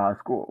Linden by a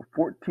score of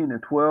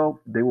 14-12.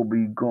 They will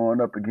be going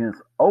up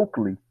against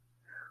Oakley,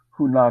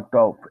 who knocked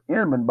off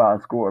Inman by a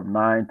score of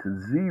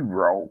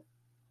 9-0.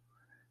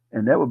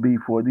 And that would be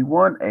for the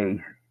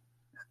 1A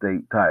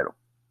state title.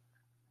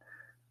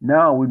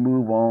 Now we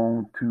move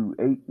on to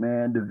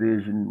 8-man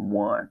Division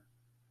 1.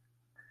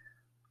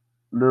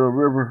 Little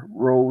River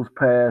rolls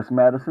past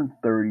Madison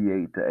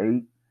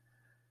 38-8.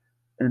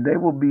 And they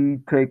will be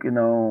taking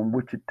on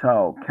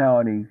Wichita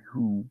County,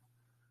 who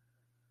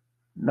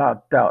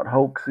knocked out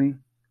Hoxie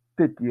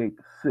 58-6.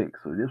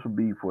 So this will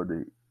be for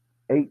the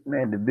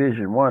 8-man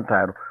Division 1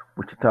 title,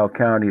 Wichita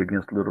County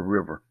against Little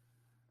River.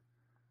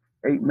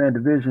 8-man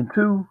Division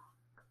 2,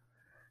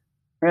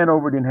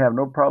 Hanover didn't have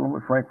no problem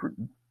with Frankfort,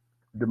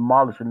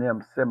 demolishing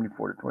them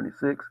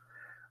 74-26.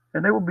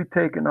 And they will be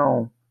taking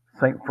on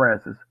St.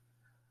 Francis,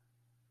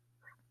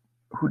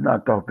 who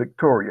knocked off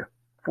Victoria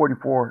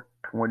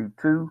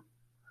 44-22.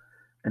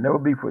 And that will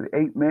be for the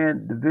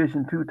 8-man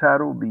Division 2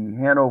 title, will be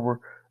Hanover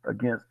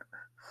against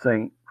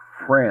St.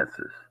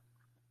 Francis.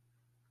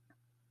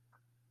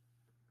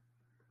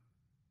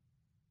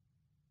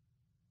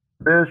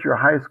 There's your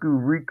high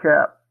school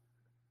recap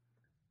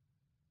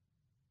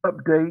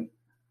update.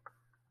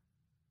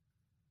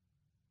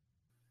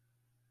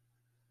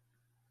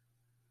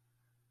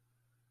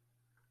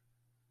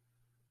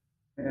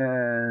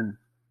 And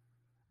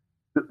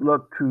good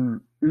luck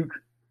to each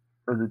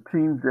of the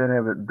teams that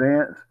have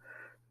advanced,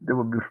 they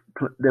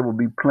will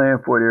be playing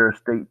for their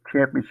state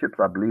championships.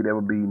 I believe that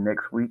will be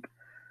next week,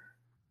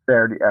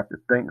 Saturday after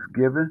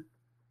Thanksgiving.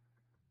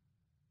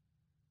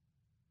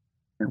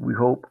 And we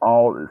hope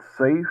all is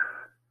safe.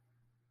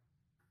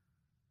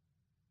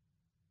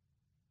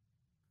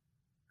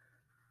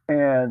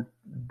 And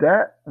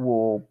that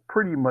will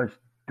pretty much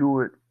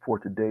do it for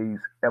today's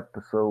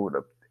episode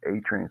of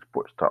A-Train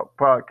Sports Talk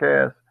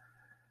Podcast.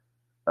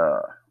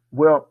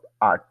 Well,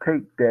 I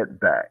take that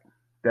back.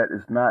 That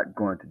is not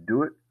going to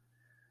do it.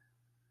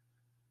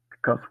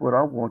 Because what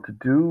I want to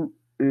do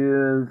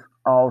is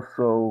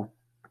also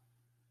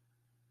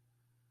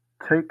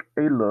take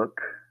a look,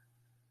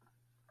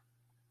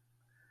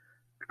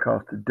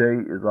 because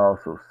today is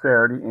also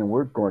Saturday, and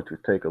we're going to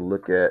take a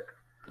look at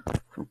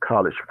some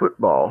college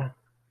football.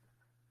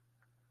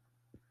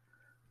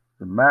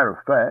 As a matter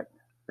of fact,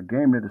 a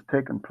game that is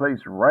taking place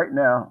right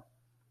now,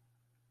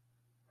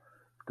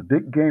 the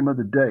big game of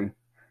the day.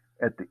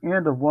 At the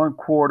end of one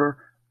quarter,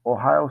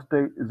 Ohio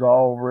State is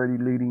already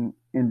leading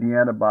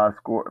Indiana by a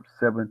score of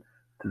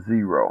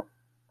 7-0.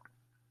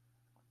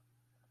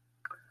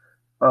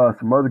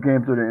 Some other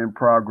games that are in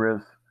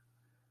progress.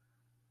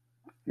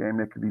 Game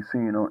that can be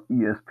seen on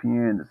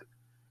ESPN is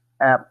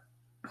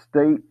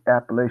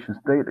Appalachian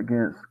State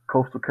against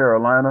Coastal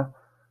Carolina.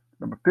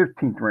 Number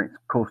 15th ranked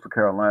Coastal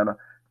Carolina.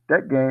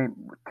 That game,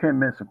 with 10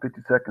 minutes and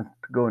 50 seconds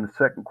to go in the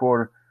second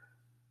quarter,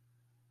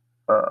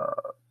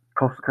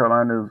 Coastal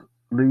Carolina is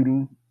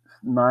leading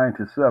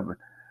 9-7.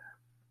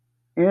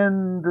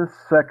 In the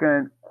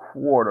second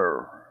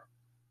quarter,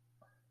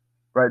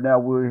 right now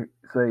we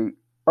say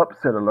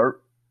upset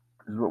alert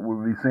is what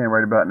we'll be saying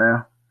right about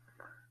now.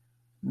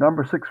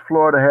 Number 6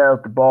 Florida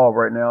has the ball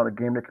right now in a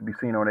game that can be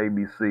seen on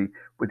ABC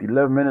with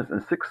 11 minutes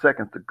and 6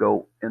 seconds to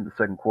go in the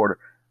second quarter.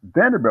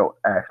 Vanderbilt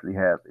actually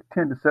has a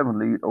 10-7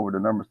 lead over the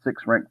number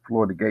 6 ranked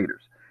Florida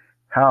Gators.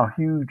 How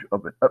huge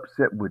of an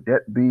upset would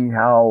that be?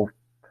 How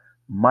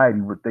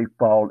mighty would they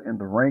fall in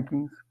the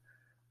rankings?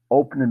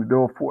 Opening the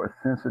door for a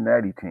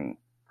Cincinnati team.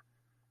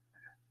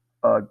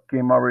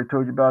 Game I already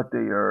told you about. They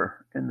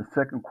are in the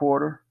second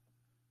quarter.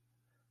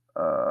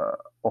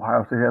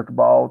 Ohio State has the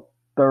ball,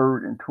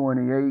 3rd and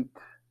 28.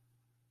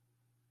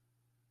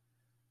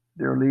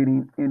 They're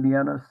leading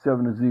Indiana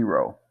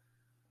 7-0.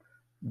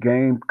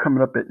 Game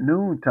coming up at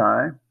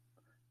noontime.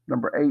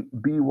 Number 8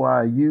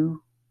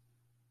 BYU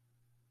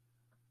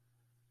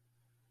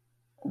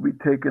will be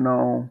taking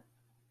on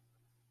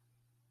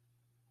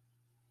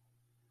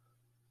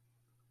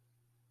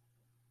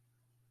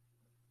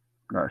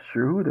not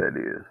sure who that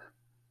is.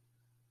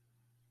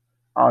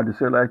 I'll just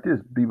say it like this.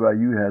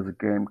 BYU has a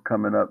game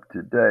coming up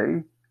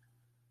today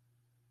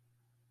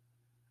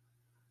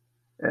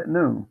at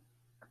noon.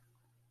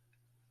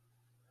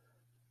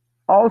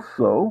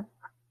 Also,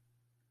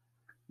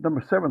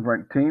 number 7th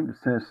ranked team, the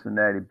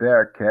Cincinnati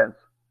Bearcats,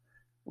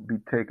 will be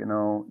taking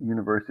on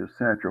University of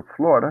Central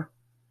Florida.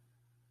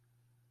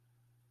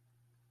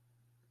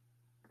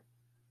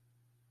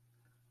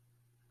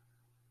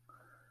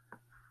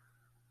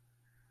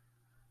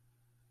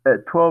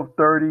 At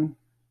 12:30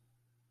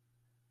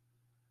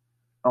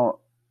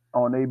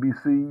 on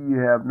ABC, you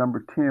have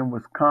number 10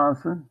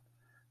 Wisconsin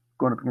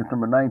going up against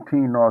number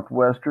 19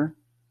 Northwestern.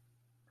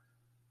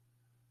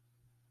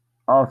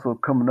 Also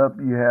coming up,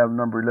 you have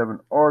number 11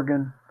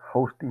 Oregon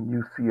hosting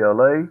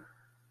UCLA.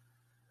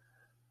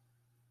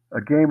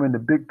 A game in the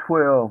Big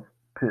 12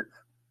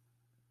 pits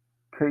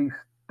Kansas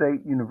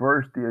State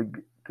University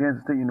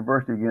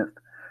against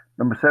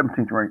number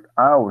 17th ranked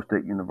Iowa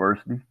State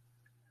University.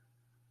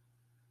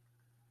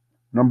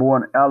 Number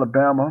 1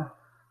 Alabama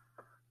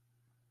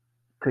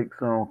takes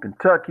on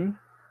Kentucky.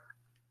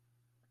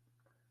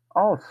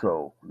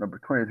 Also, number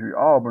 23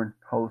 Auburn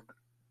hosts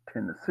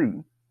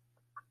Tennessee.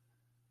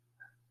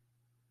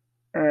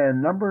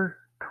 And number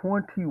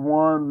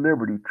 21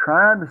 Liberty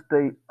trying to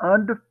stay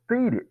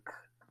undefeated.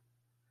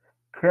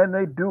 Can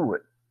they do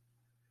it?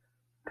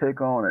 Take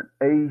on an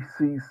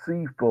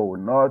ACC foe,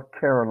 North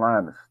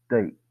Carolina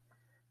State.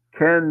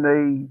 Can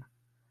they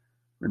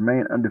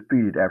remain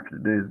undefeated after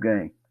today's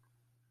game?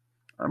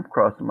 I'm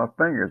crossing my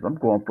fingers. I'm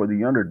going for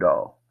the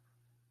underdog.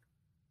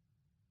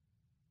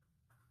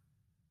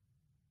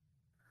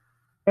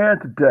 And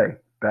today,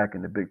 back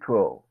in the Big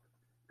 12,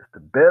 it's the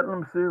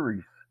Bedlam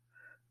Series.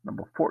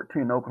 Number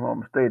 14,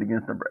 Oklahoma State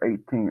against number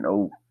 18,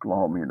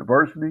 Oklahoma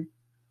University.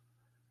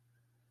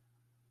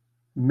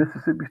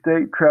 Mississippi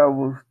State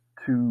travels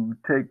to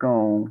take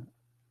on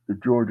the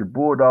Georgia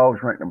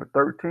Bulldogs, ranked number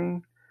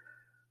 13.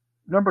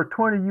 Number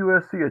 20,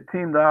 USC, a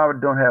team that I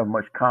don't have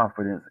much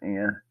confidence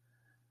in,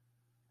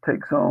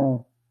 takes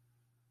on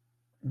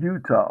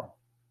Utah.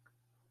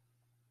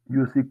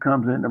 USC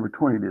comes in at number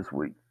 20 this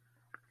week.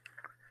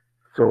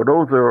 So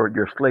those are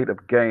your slate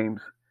of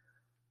games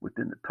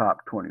within the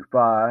top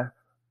 25.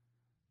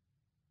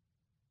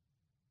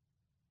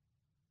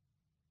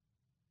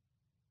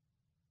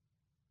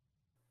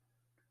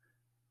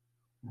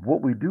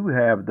 What we do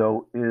have,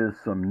 though, is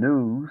some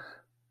news.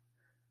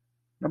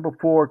 Number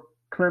 4,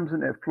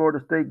 Clemson at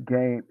Florida State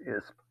game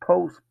is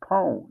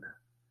postponed.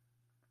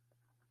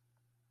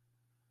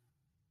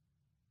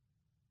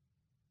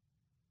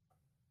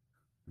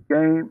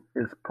 game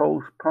is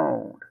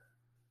postponed.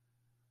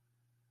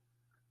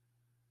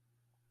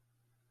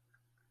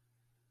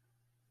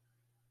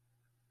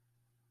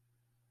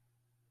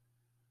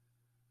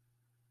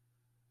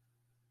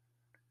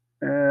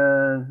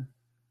 And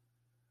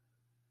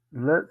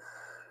let's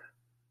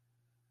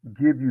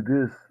give you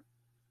this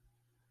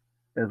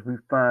as we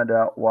find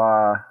out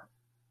why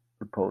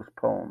the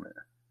postponement.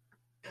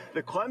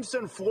 The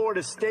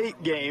Clemson-Florida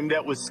State game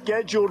that was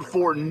scheduled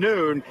for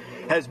noon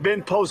has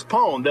been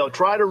postponed. They'll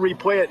try to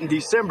replay it in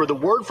December. The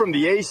word from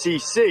the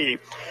ACC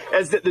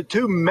is that the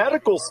two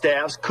medical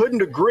staffs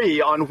couldn't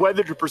agree on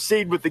whether to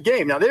proceed with the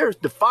game. Now, there's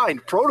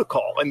defined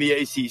protocol in the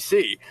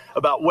ACC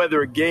about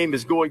whether a game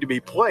is going to be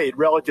played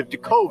relative to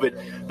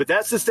COVID, but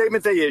that's the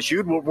statement they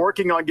issued. We're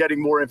working on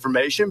getting more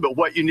information, but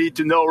what you need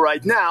to know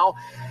right now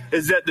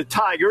is that the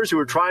Tigers, who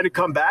are trying to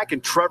come back,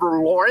 and Trevor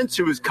Lawrence,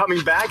 who is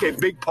coming back, a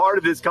big part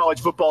of this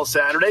college football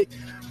Saturday,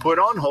 put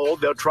on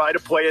hold. They'll try to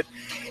play it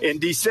in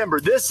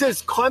December. This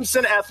is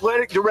Clemson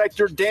Athletic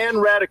Director Dan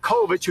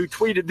Radakovich, who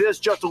tweeted this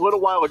just a little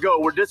while ago.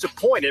 We're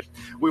disappointed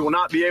we will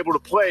not be able to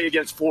play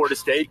against Florida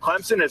State.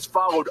 Clemson has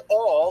followed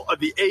all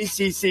of the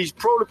ACC's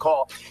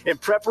protocol in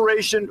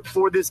preparation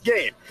for this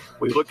game.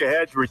 We look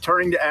ahead to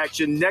returning to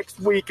action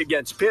next week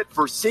against Pitt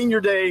for Senior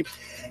Day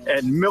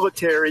and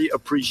Military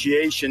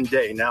Appreciation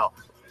Day. Now,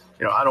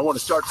 I don't want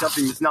to start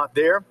something that's not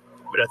there,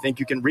 but I think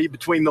you can read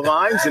between the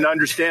lines and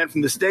understand from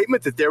the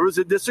statement that there was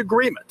a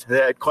disagreement,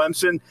 that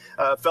Clemson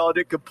felt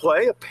it could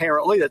play.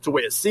 Apparently, that's the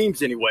way it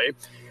seems anyway,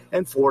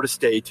 and Florida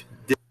State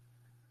did.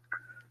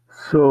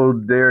 So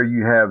there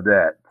you have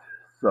that.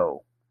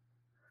 So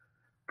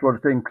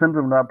Florida State and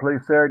Clemson will not play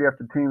Saturday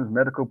after the team's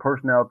medical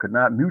personnel could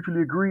not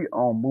mutually agree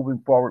on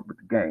moving forward with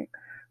the game,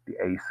 the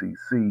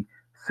ACC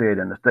said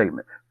in a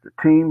statement. The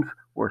teams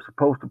were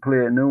supposed to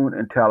play at noon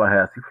in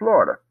Tallahassee,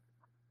 Florida.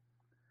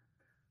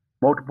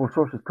 Multiple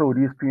sources told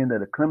ESPN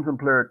that a Clemson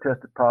player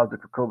tested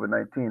positive for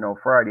COVID-19 on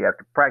Friday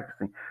after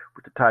practicing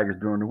with the Tigers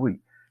during the week.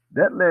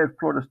 That led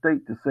Florida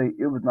State to say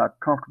it was not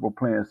comfortable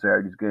playing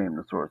Saturday's game,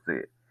 the source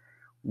said.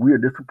 We are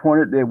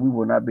disappointed that we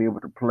will not be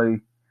able to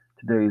play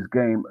today's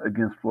game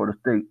against Florida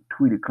State,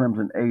 tweeted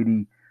Clemson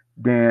AD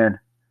Dan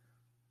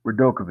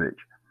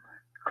Radakovich.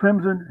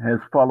 Clemson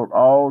has followed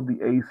all the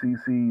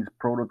ACC's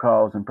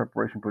protocols in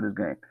preparation for this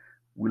game.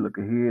 We look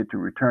ahead to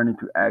returning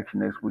to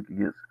action next week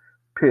against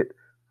Pitt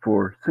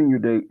for Senior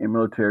Day and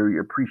Military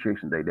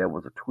Appreciation Day. That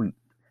was a tweet.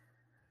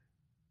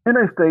 In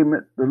a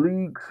statement, the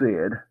league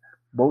said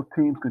both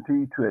teams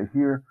continue to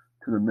adhere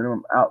to the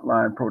minimum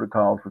outline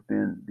protocols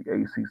within the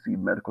ACC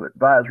Medical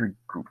Advisory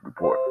Group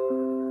report.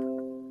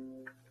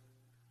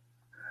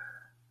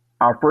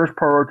 Our first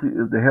priority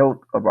is the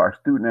health of our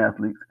student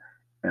athletes,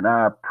 and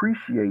I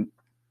appreciate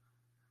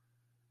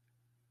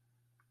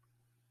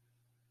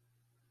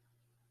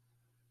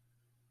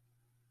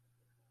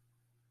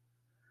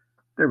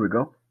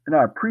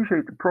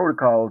the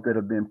protocols that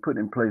have been put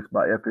in place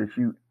by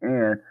FSU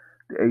and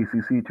the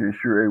ACC to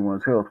ensure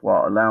everyone's health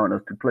while allowing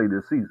us to play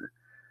this season,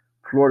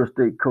 Florida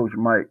State coach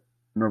Mike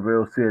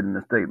Norvell said in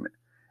a statement.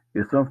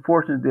 It's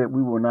unfortunate that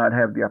we will not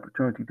have the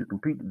opportunity to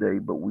compete today,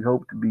 but we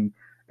hope to be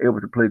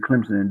able to play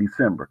Clemson in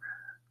December.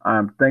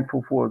 I'm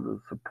thankful for the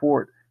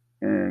support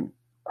and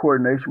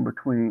coordination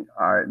between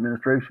our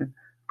administration,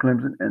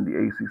 Clemson, and the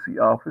ACC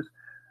office.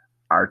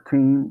 Our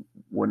team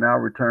will now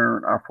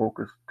return our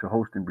focus to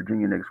hosting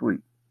Virginia next week.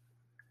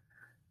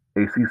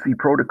 ACC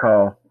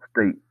protocol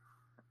state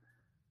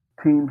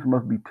teams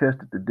must be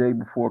tested the day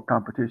before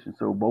competition,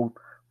 so both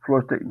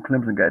Florida State and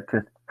Clemson got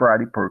tested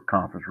Friday per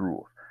conference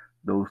rules.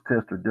 Those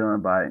tests are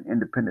done by an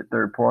independent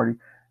third party,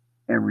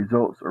 and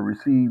results are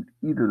received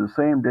either the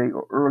same day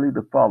or early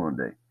the following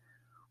day.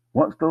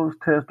 Once those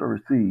tests are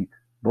received,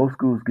 both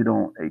schools get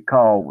on a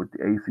call with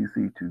the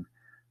ACC to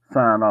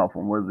sign off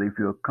on whether they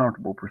feel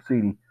comfortable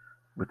proceeding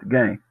with the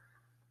game.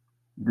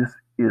 This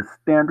is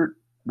standard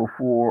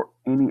before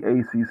any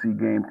ACC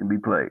game can be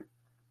played.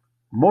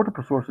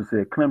 Multiple sources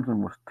said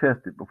Clemson was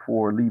tested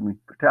before leaving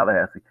for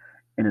Tallahassee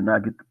and did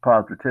not get the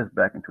positive test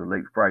back until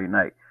late Friday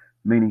night,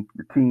 meaning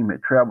the team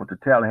had traveled to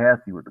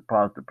Tallahassee with a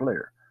positive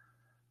player.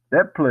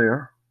 That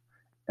player,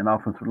 an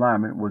offensive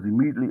lineman, was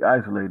immediately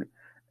isolated,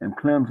 and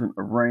Clemson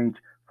arranged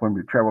for him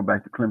to travel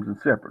back to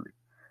Clemson separately.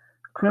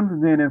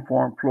 Clemson then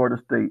informed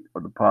Florida State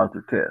of the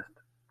positive test.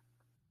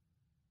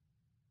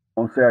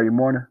 On Saturday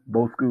morning,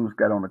 both schools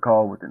got on a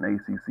call with an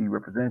ACC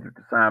representative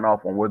to sign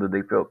off on whether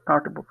they felt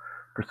comfortable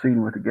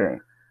proceeding with the game.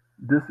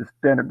 This is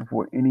standard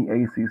before any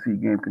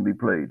ACC game can be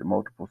played. The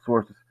multiple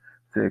sources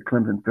said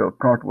Clemson felt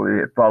comfortable they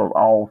had followed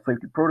all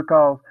safety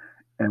protocols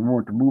and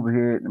wanted to move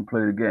ahead and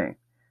play the game.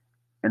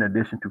 In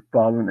addition to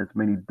following as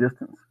many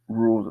distance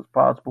rules as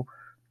possible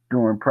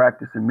during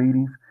practice and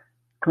meetings,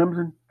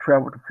 Clemson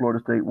traveled to Florida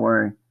State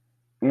wearing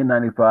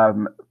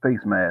N95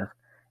 face masks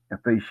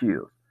and face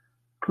shields.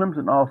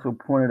 Clemson also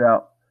pointed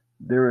out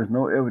there is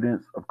no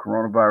evidence of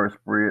coronavirus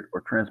spread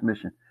or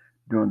transmission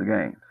during the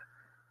games.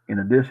 In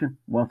addition,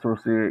 one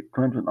source said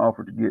Clemson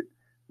offered to get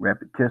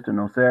rapid testing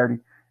on Saturday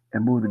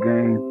and move the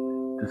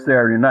game to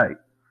Saturday night.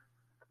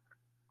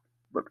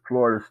 But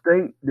Florida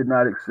State did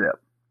not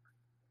accept.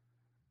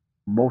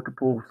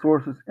 Multiple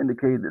sources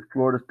indicated that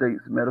Florida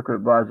State's medical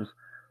advisors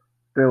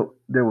felt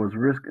there was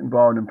risk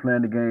involved in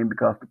playing the game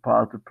because the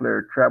positive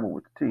player traveled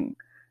with the team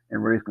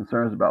and raised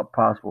concerns about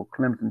possible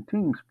Clemson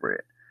team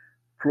spread.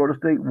 Florida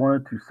State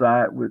wanted to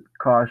side with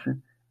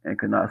caution and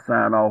could not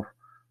sign off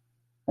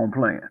on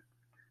playing.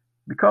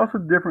 Because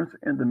of the difference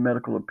in the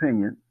medical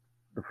opinion,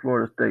 the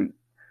Florida State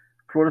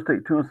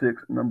 2-6,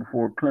 number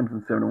 4,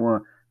 Clemson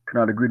 7-1,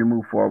 cannot agree to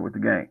move forward with the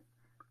game.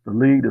 The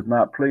league does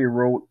not play a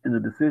role in the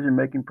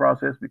decision-making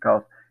process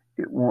because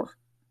it wants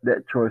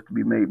that choice to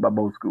be made by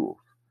both schools.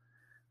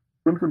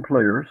 Clemson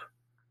players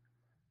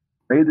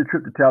made the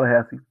trip to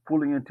Tallahassee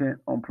fully intent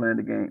on playing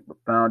the game, but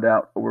found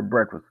out over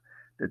breakfast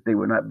that they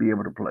would not be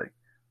able to play.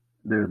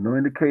 There is no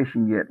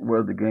indication yet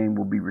whether the game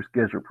will be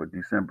rescheduled for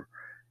December,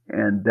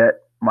 and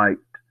that might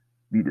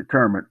be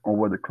determined on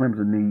whether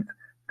Clemson needs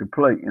to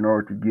play in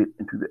order to get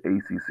into the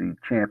ACC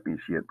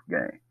championship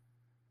game.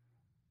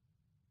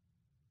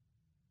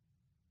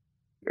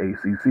 The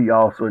ACC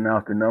also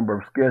announced a number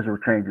of schedule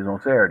changes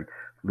on Saturday.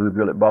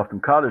 Louisville at Boston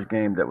College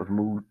game that was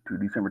moved to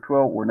December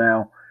 12th will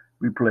now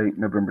be played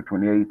November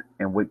 28th,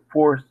 and Wake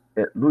Forest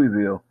at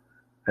Louisville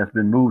has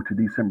been moved to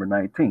December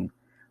 19th.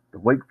 The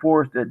Wake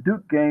Forest at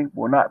Duke game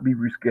will not be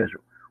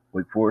rescheduled.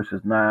 Wake Forest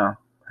has now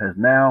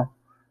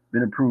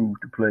been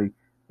approved to play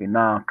a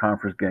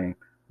non-conference game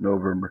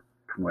November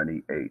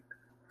 28th.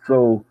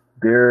 So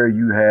there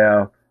you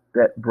have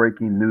that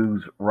breaking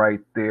news right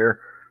there.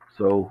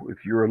 So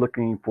if you're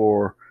looking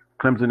for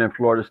Clemson and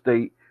Florida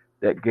State,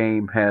 that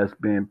game has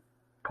been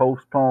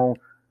postponed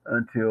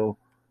until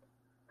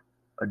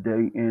a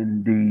day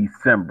in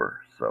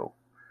December. So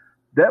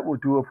that will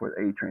do it for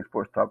the A-Train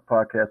Sports Talk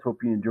podcast.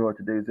 Hope you enjoyed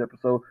today's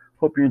episode.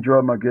 Hope you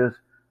enjoyed my guest,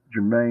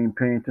 Jermaine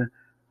Pennington,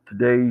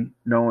 today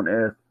known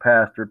as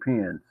Pastor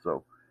Penn.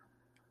 So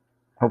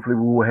hopefully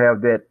we will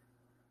have that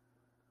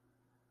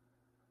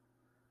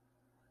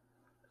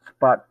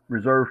spot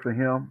reserved for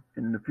him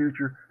in the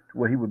future to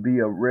where he would be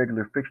a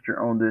regular fixture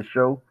on this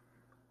show,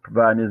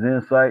 providing his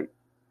insight.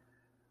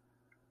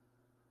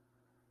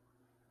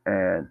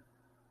 And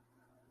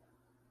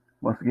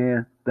once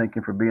again, thank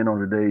you for being on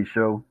today's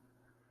show.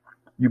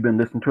 You've been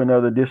listening to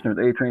another edition of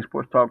the A-Train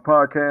Sports Talk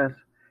podcast.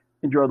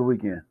 Enjoy the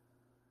weekend.